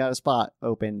 we got a spot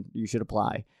open. You should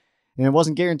apply." And it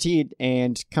wasn't guaranteed,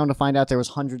 and come to find out there was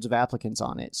hundreds of applicants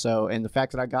on it. So, and the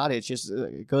fact that I got it,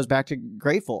 it goes back to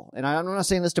grateful. And I'm not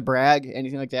saying this to brag,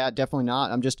 anything like that. Definitely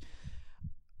not.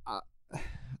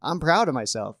 I'm proud of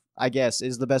myself, I guess,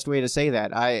 is the best way to say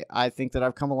that. I think that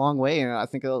I've come a long way, and I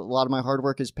think a lot of my hard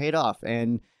work has paid off.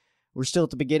 And we're still at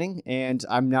the beginning, and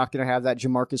I'm not going to have that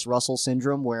Jamarcus Russell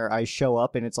syndrome where I show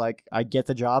up and it's like I get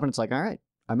the job and it's like, all right,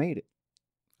 I made it.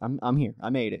 I'm here. I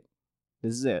made it.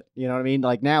 This is it. You know what I mean?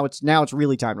 Like now it's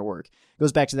really time to work. It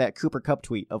goes back to that Cooper Kupp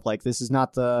tweet of like, this is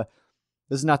not the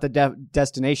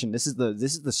destination. This is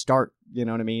the start. You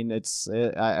know what I mean?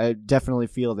 I definitely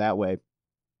feel that way.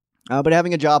 But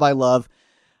having a job I love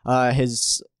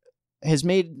has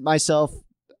made myself.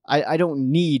 I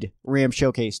don't need Ram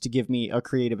Showcase to give me a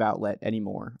creative outlet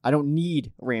anymore. I don't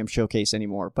need Ram Showcase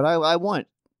anymore, but I want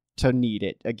to need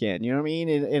it again. You know what I mean?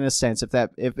 In a sense, if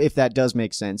that does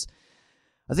make sense.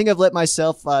 I think I've let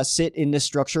myself sit in this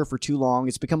structure for too long.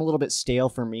 It's become a little bit stale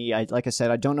for me. Like I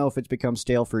said, I don't know if it's become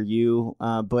stale for you,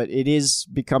 but it is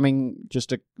becoming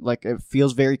just it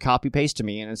feels very copy paste to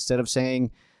me. And instead of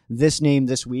saying this name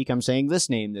this week, I'm saying this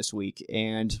name this week,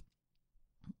 and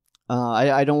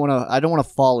I don't want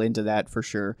to fall into that for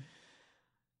sure.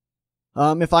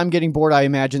 If I'm getting bored, I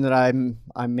imagine that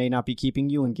I may not be keeping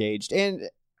you engaged, and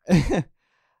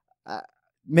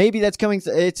maybe that's coming.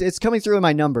 It's coming through in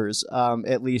my numbers,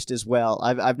 at least as well.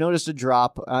 I've noticed a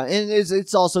drop, and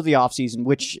it's also the off season,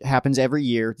 which happens every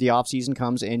year. The off season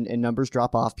comes and numbers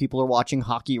drop off. People are watching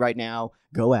hockey right now.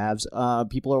 Go Avs.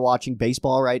 People are watching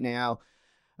baseball right now.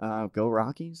 Go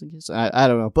Rockies. I guess I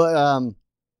don't know, but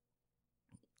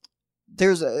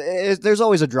there's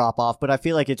always a drop off, but I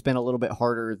feel like it's been a little bit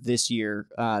harder this year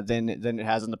than it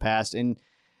has in the past. And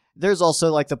there's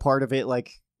also like the part of it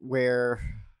like where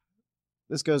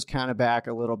this goes kind of back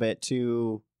a little bit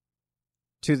to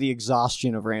the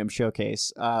exhaustion of Ram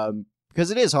Showcase,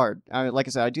 because it is hard. Like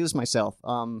I said, I do this myself.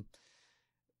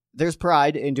 There's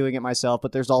pride in doing it myself,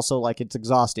 but there's also like it's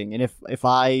exhausting. And if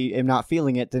I am not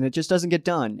feeling it, then it just doesn't get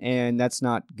done, and that's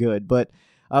not good. But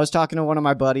I was talking to one of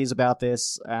my buddies about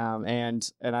this, and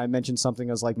I mentioned something.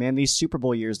 I was like, man, these Super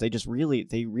Bowl years, they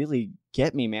really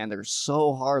get me, man. They're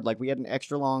so hard. Like we had an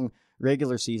extra long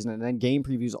regular season and then game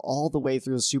previews all the way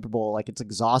through the Super Bowl. Like it's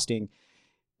exhausting.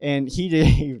 And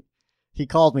he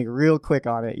called me real quick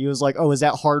on it. He was like, oh, is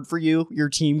that hard for you? Your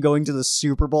team going to the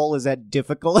Super Bowl? Is that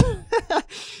difficult?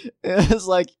 It was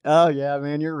like, oh yeah,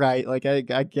 man, you're right. Like I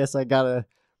guess I gotta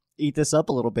eat this up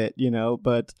a little bit,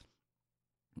 but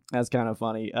that's kind of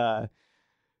funny. Yeah,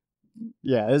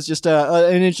 it's just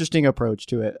an interesting approach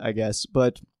to it, I guess.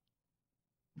 But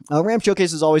Ram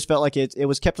Showcase has always felt like it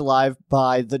was kept alive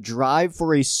by the drive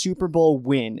for a Super Bowl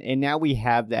win, and now we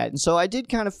have that. And so I did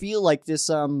kind of feel like this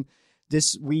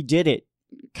we did it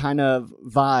kind of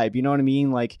vibe, you know what I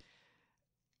mean? Like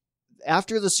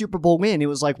after the Super Bowl win, it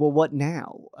was like, well, what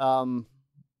now?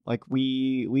 Like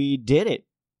we did it.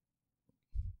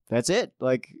 That's it.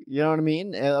 Like, you know what I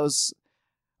mean? It was.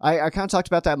 I kind of talked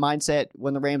about that mindset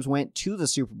when the Rams went to the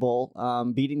Super Bowl,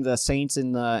 beating the Saints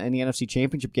in the NFC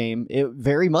Championship game. It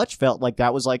very much felt like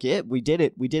that was like it. We did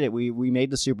it. We made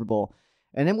the Super Bowl,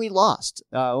 and then we lost,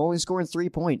 only scoring 3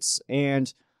 points.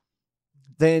 And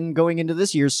then going into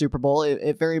this year's Super Bowl,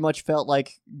 it very much felt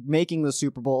like making the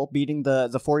Super Bowl, beating the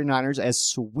 49ers, as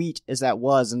sweet as that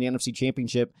was in the NFC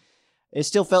Championship. It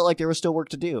still felt like there was still work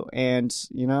to do, and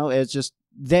it's just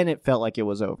then it felt like it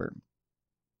was over.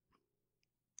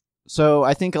 So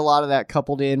I think a lot of that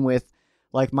coupled in with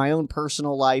like my own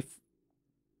personal life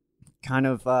kind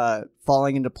of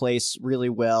falling into place really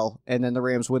well, and then the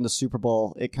Rams win the Super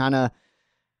Bowl. It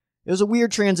was a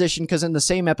weird transition because in the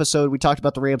same episode we talked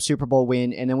about the Rams Super Bowl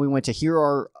win, and then we went to here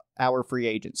are our free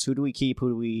agents. Who do we keep?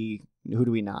 Who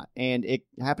do we not? And it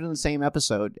happened in the same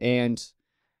episode, and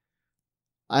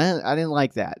I didn't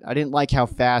like that. I didn't like how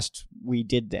fast we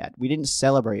did that. We didn't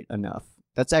celebrate enough.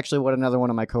 That's actually what another one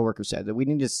of my coworkers said, that we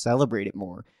need to celebrate it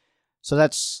more. So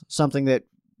that's something that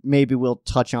maybe we'll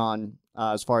touch on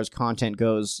as far as content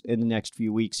goes in the next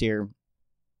few weeks here.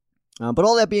 But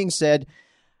all that being said,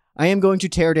 I am going to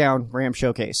tear down Ram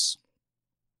Showcase.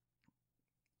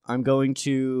 I'm going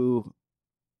to...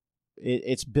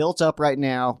 It's built up right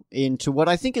now into what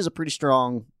I think is a pretty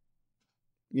strong,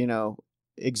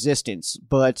 existence.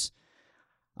 But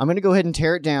I'm going to go ahead and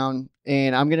tear it down,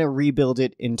 and I'm going to rebuild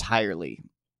it entirely.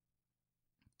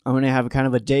 I'm going to have kind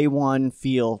of a day one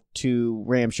feel to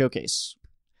Ram Showcase.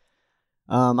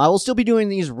 I will still be doing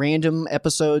these random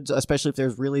episodes, especially if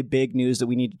there's really big news that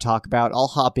we need to talk about. I'll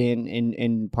hop in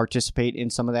and participate in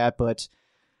some of that, but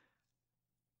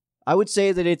I would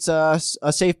say that it's a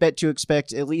safe bet to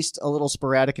expect at least a little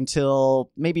sporadic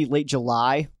until maybe late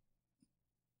July.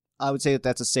 I would say that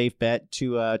that's a safe bet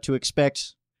to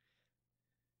expect.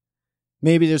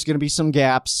 Maybe there's going to be some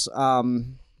gaps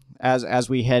as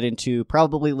we head into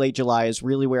probably late July is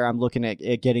really where I'm looking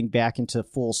at getting back into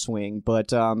full swing.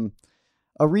 But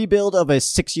a rebuild of a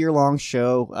 6-year-long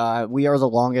show. We are the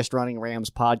longest running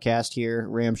Rams podcast here,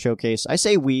 Ram Showcase. I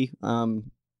say we. I'll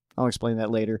explain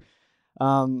that later.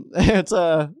 It's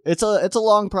a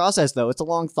long process though. It's a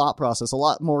long thought process. A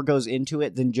lot more goes into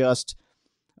it than just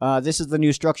this is the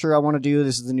new structure I want to do.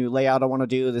 This is the new layout I want to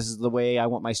do. This is the way I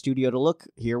want my studio to look.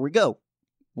 Here we go.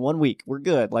 1 week. We're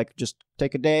good. Like just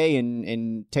take a day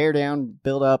and tear down,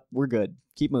 build up. We're good.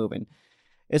 Keep moving.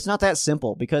 It's not that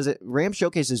simple because Ram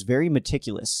Showcase is very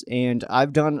meticulous, and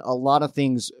I've done a lot of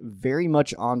things very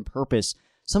much on purpose.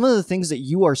 Some of the things that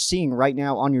you are seeing right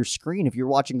now on your screen, if you're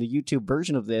watching the YouTube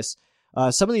version of this,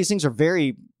 some of these things are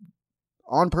very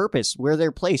on purpose where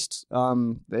they're placed.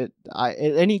 At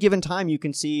any given time, you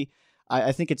can see,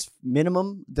 I think it's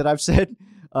minimum that I've said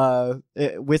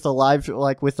with a live,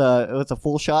 like with a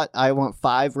full shot, I want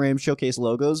 5 Ram Showcase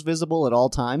logos visible at all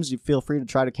times. You feel free to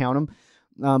try to count them.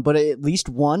 But at least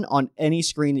one on any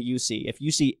screen that you see. If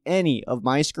you see any of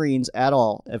my screens at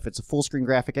all, if it's a full screen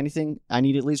graphic, anything, I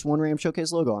need at least one Ram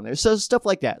Showcase logo on there. So stuff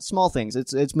like that, small things.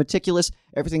 It's meticulous.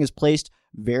 Everything is placed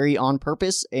very on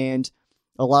purpose, and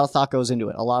a lot of thought goes into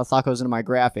it. A lot of thought goes into my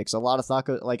graphics. A lot of thought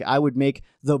like I would make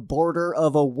the border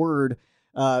of a word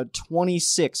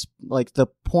 26, like the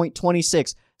point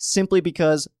 26, simply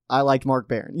because I liked Mark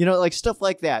Barron. Like stuff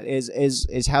like that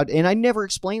is how, and I never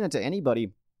explain that to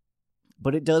anybody.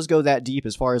 But it does go that deep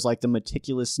as far as like the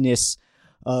meticulousness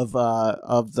of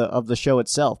the show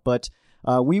itself. But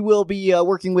we will be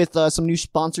working with some new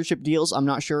sponsorship deals. I'm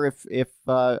not sure if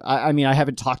I mean, I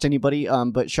haven't talked to anybody,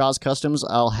 but Shaw's Customs,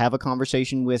 I'll have a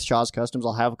conversation with Shaw's Customs.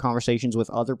 I'll have conversations with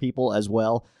other people as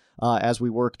well as we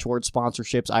work towards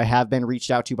sponsorships. I have been reached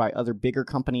out to by other bigger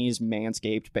companies,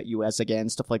 Manscaped, BetUS again,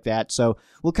 stuff like that. So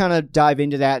we'll kind of dive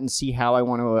into that and see how I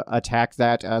want to attack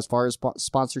that as far as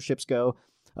sponsorships go.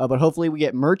 But hopefully we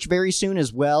get merch very soon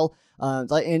as well.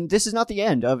 And this is not the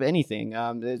end of anything.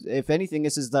 If anything,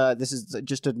 this is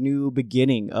just a new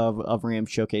beginning of Ram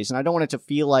Showcase, and I don't want it to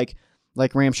feel like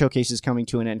Ram Showcase is coming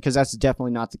to an end, because that's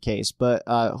definitely not the case. But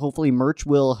hopefully, merch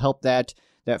will help that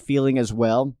feeling as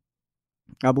well.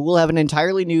 But we'll have an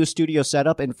entirely new studio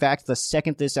setup. In fact, the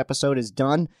second this episode is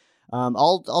done,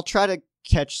 I'll try to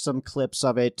catch some clips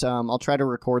of it. I'll try to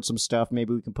record some stuff.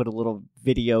 Maybe we can put a little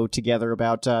video together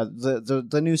about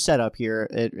the new setup here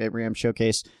at Ram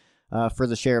Showcase. For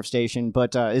the sheriff station.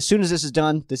 But as soon as this is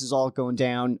done, this is all going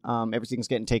down. Everything's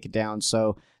getting taken down.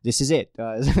 So this is it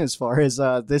as far as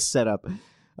this setup.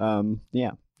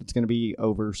 Yeah, it's going to be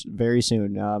over very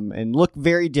soon and look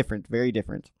very different, very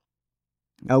different.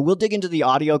 We'll dig into the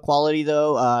audio quality,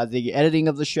 though. The editing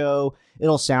of the show,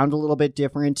 it'll sound a little bit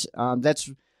different.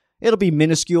 It'll be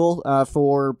minuscule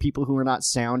for people who are not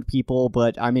sound people,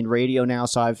 but I'm in radio now,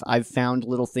 so I've found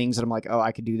little things that I'm like, oh,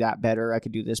 I could do that better. I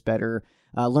could do this better.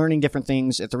 Learning different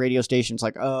things at the radio stations,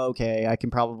 like, oh, okay, I can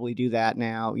probably do that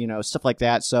now, stuff like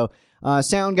that. So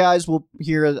sound guys will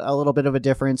hear a little bit of a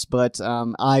difference, but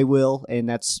I will, and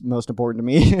that's most important to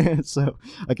me. So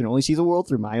I can only see the world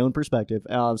through my own perspective.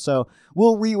 So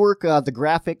we'll rework the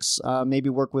graphics, maybe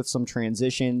work with some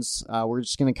transitions. We're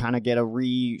just going to kind of get a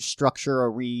restructure,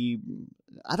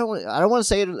 I don't want to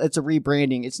say it's a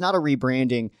rebranding. It's not a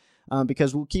rebranding.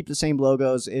 Because we'll keep the same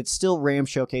logos. It's still Ram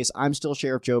Showcase. I'm still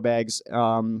Sheriff Joe Bags.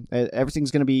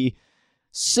 Everything's going to be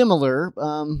similar.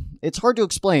 It's hard to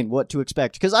explain what to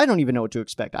expect, because I don't even know what to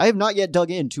expect. I have not yet dug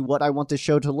into what I want this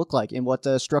show to look like and what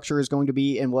the structure is going to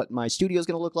be and what my studio is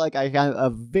going to look like. I have a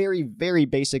very, very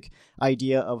basic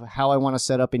idea of how I want to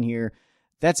set up in here.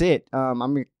 That's it.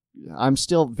 I'm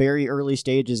still very early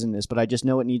stages in this, but I just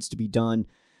know it needs to be done.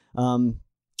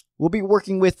 We'll be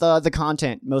working with the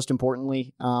content, most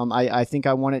importantly. I think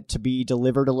I want it to be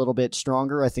delivered a little bit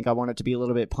stronger. I think I want it to be a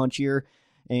little bit punchier.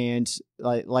 And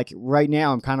like right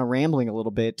now, I'm kind of rambling a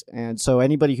little bit. And so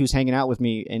anybody who's hanging out with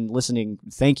me and listening,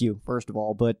 thank you, first of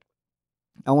all. But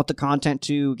I want the content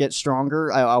to get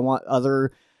stronger. I want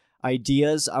other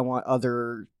ideas. I want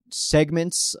other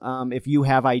segments. If you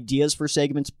have ideas for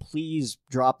segments, please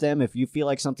drop them. If you feel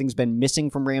like something's been missing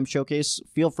from Ram Showcase,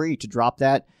 feel free to drop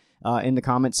that in the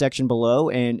comment section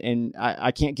below, and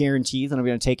I can't guarantee that I'm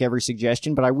going to take every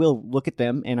suggestion, but I will look at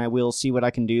them and I will see what I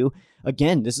can do.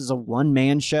 Again, this is a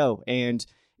one-man show, and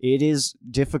it is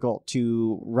difficult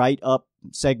to write up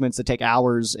segments that take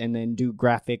hours and then do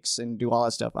graphics and do all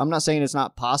that stuff. I'm not saying it's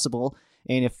not possible,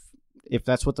 and if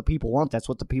that's what the people want, that's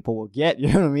what the people will get, you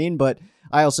know what I mean? But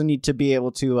I also need to be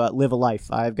able to live a life.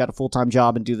 I've got a full-time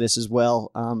job and do this as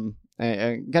well.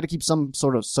 I got to keep some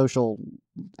sort of social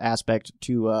aspect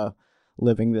to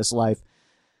living this life.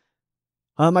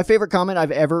 My favorite comment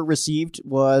I've ever received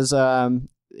was,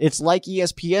 it's like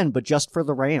ESPN, but just for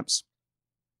the Rams.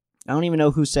 I don't even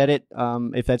know who said it.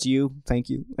 If that's you, thank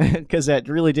you, because that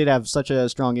really did have such a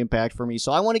strong impact for me.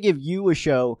 So I want to give you a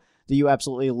show that you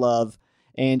absolutely love,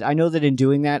 and I know that in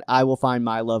doing that, I will find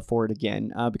my love for it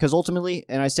again. Because ultimately,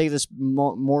 and I say this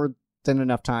more than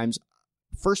enough times,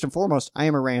 first and foremost, I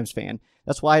am a Rams fan.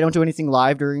 That's why I don't do anything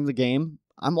live during the game.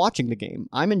 I'm watching the game.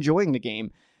 I'm enjoying the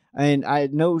game. And I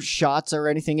had no shots or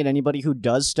anything at anybody who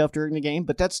does stuff during the game,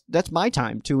 but that's my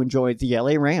time to enjoy the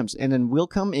LA Rams. And then we'll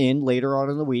come in later on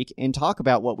in the week and talk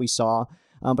about what we saw,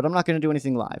 but I'm not going to do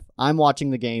anything live. I'm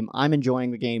watching the game. I'm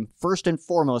enjoying the game. First and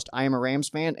foremost, I am a Rams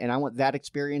fan, and I want that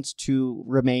experience to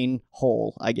remain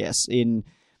whole, I guess.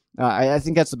 I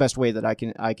think that's the best way that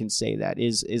I can say that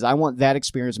is I want that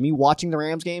experience. Me watching the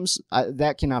Rams games,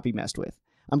 that cannot be messed with.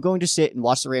 I'm going to sit and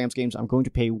watch the Rams games. I'm going to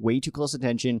pay way too close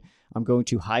attention. I'm going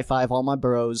to high-five all my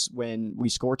bros when we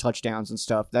score touchdowns and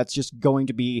stuff. That's just going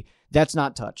to be, that's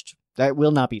not touched. That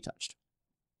will not be touched.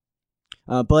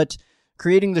 But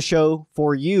creating the show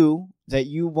for you that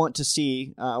you want to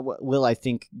see will, I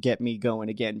think, get me going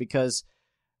again. Because,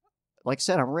 like I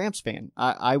said, I'm a Rams fan.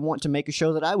 I want to make a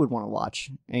show that I would want to watch.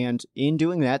 And in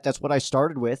doing that, that's what I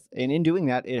started with. And in doing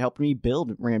that, it helped me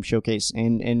build Rams Showcase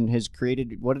and has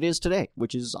created what it is today,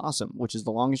 which is awesome, which is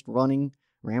the longest running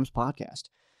Rams podcast.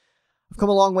 I've come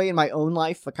a long way in my own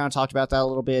life. I kind of talked about that a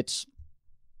little bit.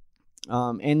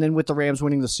 And then with the Rams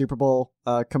winning the Super Bowl,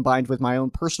 combined with my own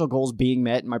personal goals being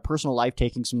met and my personal life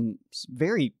taking some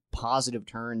very positive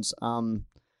turns, kind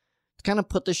of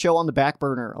put the show on the back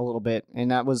burner a little bit.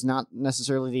 And that was not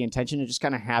necessarily the intention. It just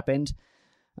kind of happened.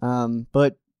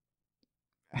 But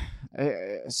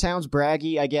it sounds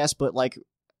braggy, I guess, but like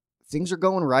things are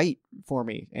going right for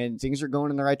me and things are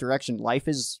going in the right direction. Life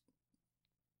is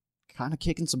kind of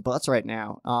kicking some butts right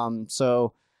now.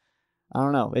 So I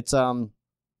don't know. It's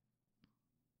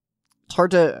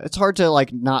hard to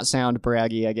like not sound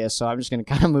braggy, I guess. So I'm just going to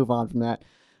kind of move on from that.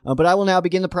 But I will now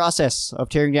begin the process of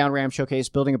tearing down Ram Showcase,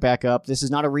 building it back up. This is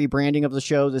not a rebranding of the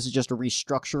show. This is just a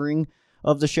restructuring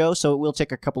of the show. So it will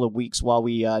take a couple of weeks while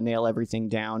we nail everything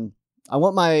down. I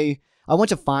want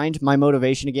to find my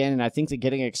motivation again. And I think that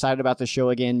getting excited about the show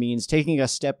again means taking a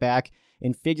step back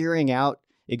and figuring out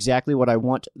exactly what I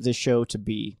want this show to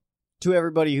be. To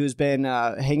everybody who's been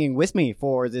hanging with me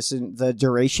for the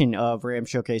duration of Ram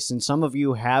Showcase, and some of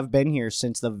you have been here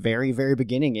since the very, very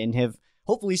beginning and have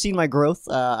hopefully seen my growth.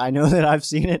 I know that I've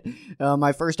seen it.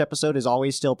 My first episode is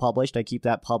always still published. I keep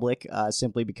that public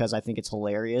simply because I think it's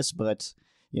hilarious, but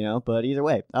either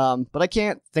way. But I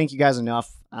can't thank you guys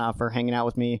enough for hanging out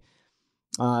with me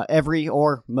every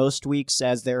or most weeks,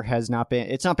 as there has not been.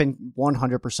 It's not been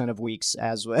 100% of weeks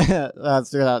as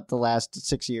throughout the last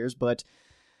 6 years, but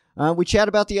we chat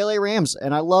about the LA Rams,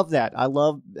 and I love that. I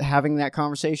love having that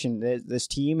conversation. This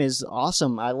team is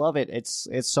awesome. I love it. It's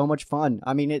so much fun.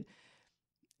 I mean,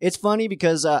 it's funny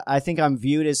because I think I'm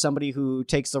viewed as somebody who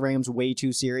takes the Rams way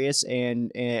too serious,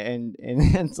 and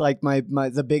it's like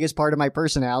the biggest part of my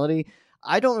personality.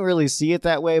 I don't really see it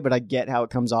that way, but I get how it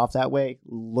comes off that way.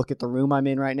 Look at the room I'm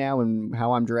in right now and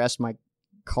how I'm dressed. My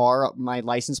car, my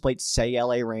license plates say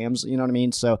LA Rams. You know what I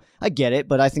mean? So I get it,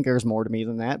 but I think there's more to me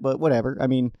than that. But whatever. I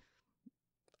mean,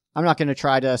 I'm not going to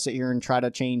try to sit here and try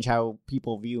to change how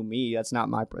people view me. That's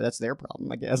their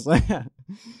problem, I guess.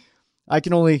 I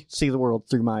can only see the world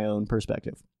through my own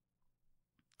perspective.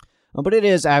 But it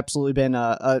has absolutely been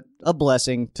a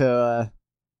blessing to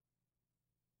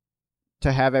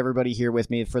have everybody here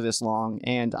with me for this long,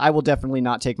 and I will definitely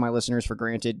not take my listeners for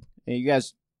granted. You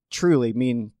guys truly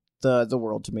mean the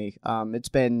world to me. It's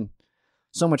been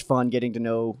so much fun getting to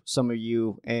know some of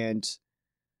you, and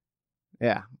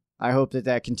yeah, I hope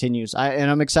that continues.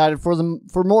 And I'm excited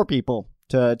for more people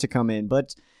to come in,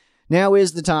 but now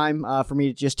is the time for me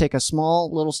to just take a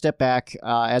small little step back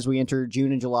as we enter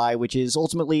June and July, which is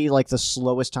ultimately like the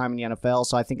slowest time in the NFL.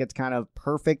 So I think it's kind of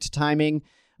perfect timing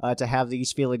to have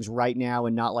these feelings right now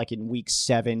and not like in week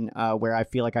 7 where I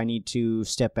feel like I need to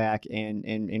step back and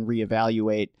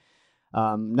reevaluate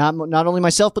not only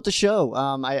myself, but the show.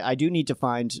 I do need to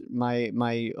find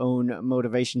my own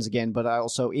motivations again, but I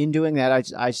also, in doing that,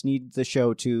 I just need the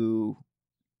show to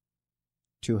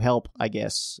help, I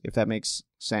guess, if that makes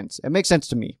sense. It makes sense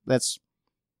to me. That's,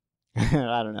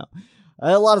 I don't know.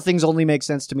 A lot of things only make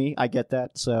sense to me. I get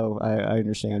that, so I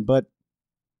understand. But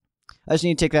I just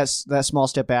need to take that small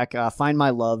step back, find my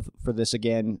love for this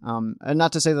again. And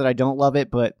not to say that I don't love it,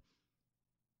 but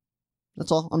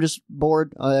that's all. I'm just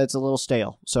bored. It's a little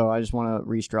stale, so I just want to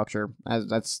restructure.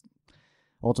 That's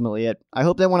ultimately it. I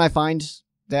hope that when I find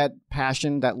that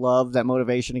passion, that love, that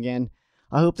motivation again,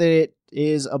 I hope that it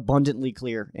is abundantly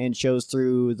clear and shows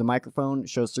through the microphone,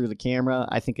 shows through the camera.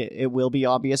 I think it will be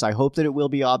obvious. I hope that it will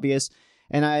be obvious.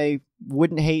 And I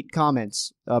wouldn't hate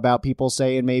comments about people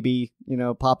saying maybe,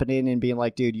 popping in and being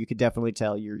like, dude, you could definitely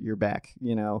tell you're back,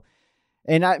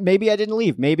 And maybe I didn't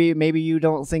leave. Maybe you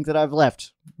don't think that I've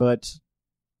left. But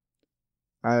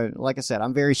like I said,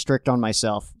 I'm very strict on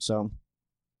myself. So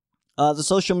the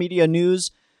social media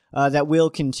news that will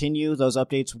continue. Those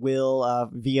updates will,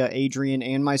 via Adrian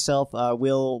and myself,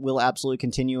 will absolutely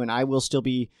continue, and I will still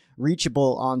be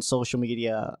reachable on social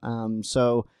media.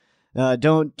 So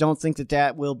don't think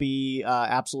that will be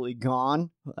absolutely gone,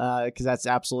 because that's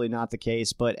absolutely not the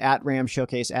case. But at Ram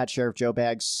Showcase, at Sheriff Joe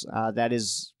Bags,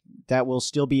 that will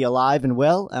still be alive and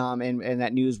well, and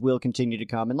that news will continue to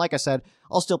come. And like I said,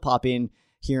 I'll still pop in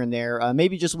here and there,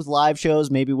 maybe just with live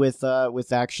shows, maybe with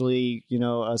actually,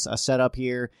 a setup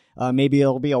here. Maybe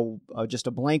it'll be just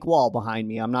a blank wall behind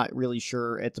me. I'm not really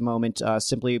sure at the moment,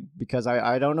 simply because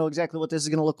I don't know exactly what this is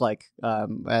going to look like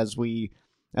as we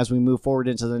move forward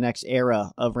into the next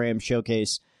era of Ram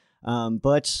Showcase.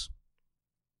 But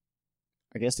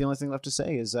I guess the only thing left to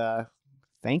say is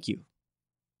thank you.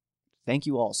 Thank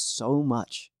you all so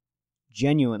much.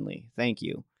 Genuinely, thank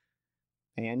you.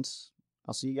 And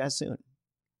I'll see you guys soon.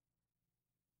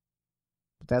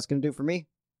 But that's going to do it for me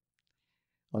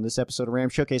on this episode of Ram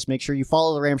Showcase. Make sure you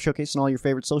follow the Ram Showcase on all your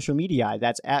favorite social media.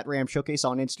 That's at Ram Showcase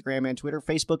on Instagram and Twitter,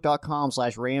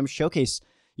 Facebook.com/Ram Showcase.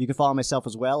 You can follow myself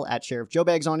as well at Sheriff Joe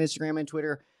Bags on Instagram and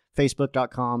Twitter,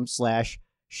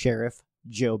 facebook.com/Sheriff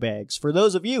Joe Bags. For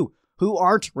those of you who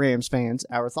aren't Rams fans,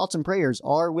 our thoughts and prayers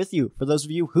are with you. For those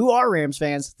of you who are Rams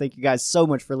fans, thank you guys so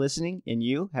much for listening, and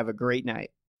you have a great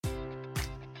night.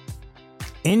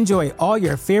 Enjoy all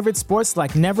your favorite sports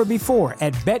like never before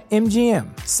at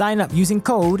BetMGM. Sign up using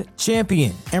code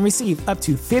CHAMPION and receive up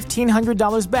to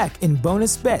 $1,500 back in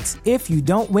bonus bets if you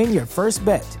don't win your first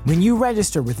bet. When you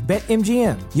register with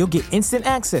BetMGM, you'll get instant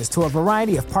access to a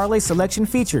variety of parlay selection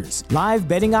features, live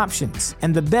betting options,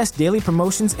 and the best daily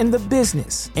promotions in the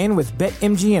business. And with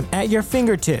BetMGM at your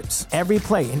fingertips, every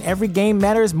play and every game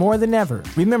matters more than ever.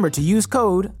 Remember to use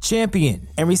code CHAMPION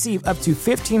and receive up to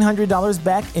 $1,500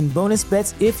 back in bonus bets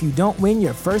if you don't win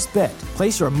your first bet.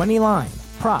 Place your money line,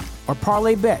 prop, or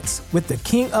parlay bets with the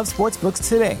king of sportsbooks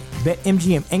today.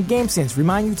 BetMGM and GameSense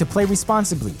remind you to play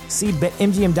responsibly. See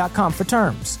BetMGM.com for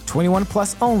terms. 21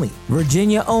 plus only.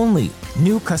 Virginia only.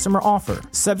 New customer offer.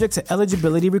 Subject to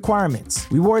eligibility requirements.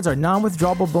 Rewards are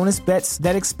non-withdrawable bonus bets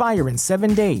that expire in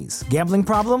 7 days. Gambling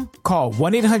problem? Call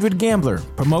 1-800-GAMBLER.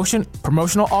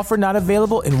 Promotional offer not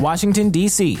available in Washington,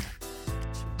 D.C.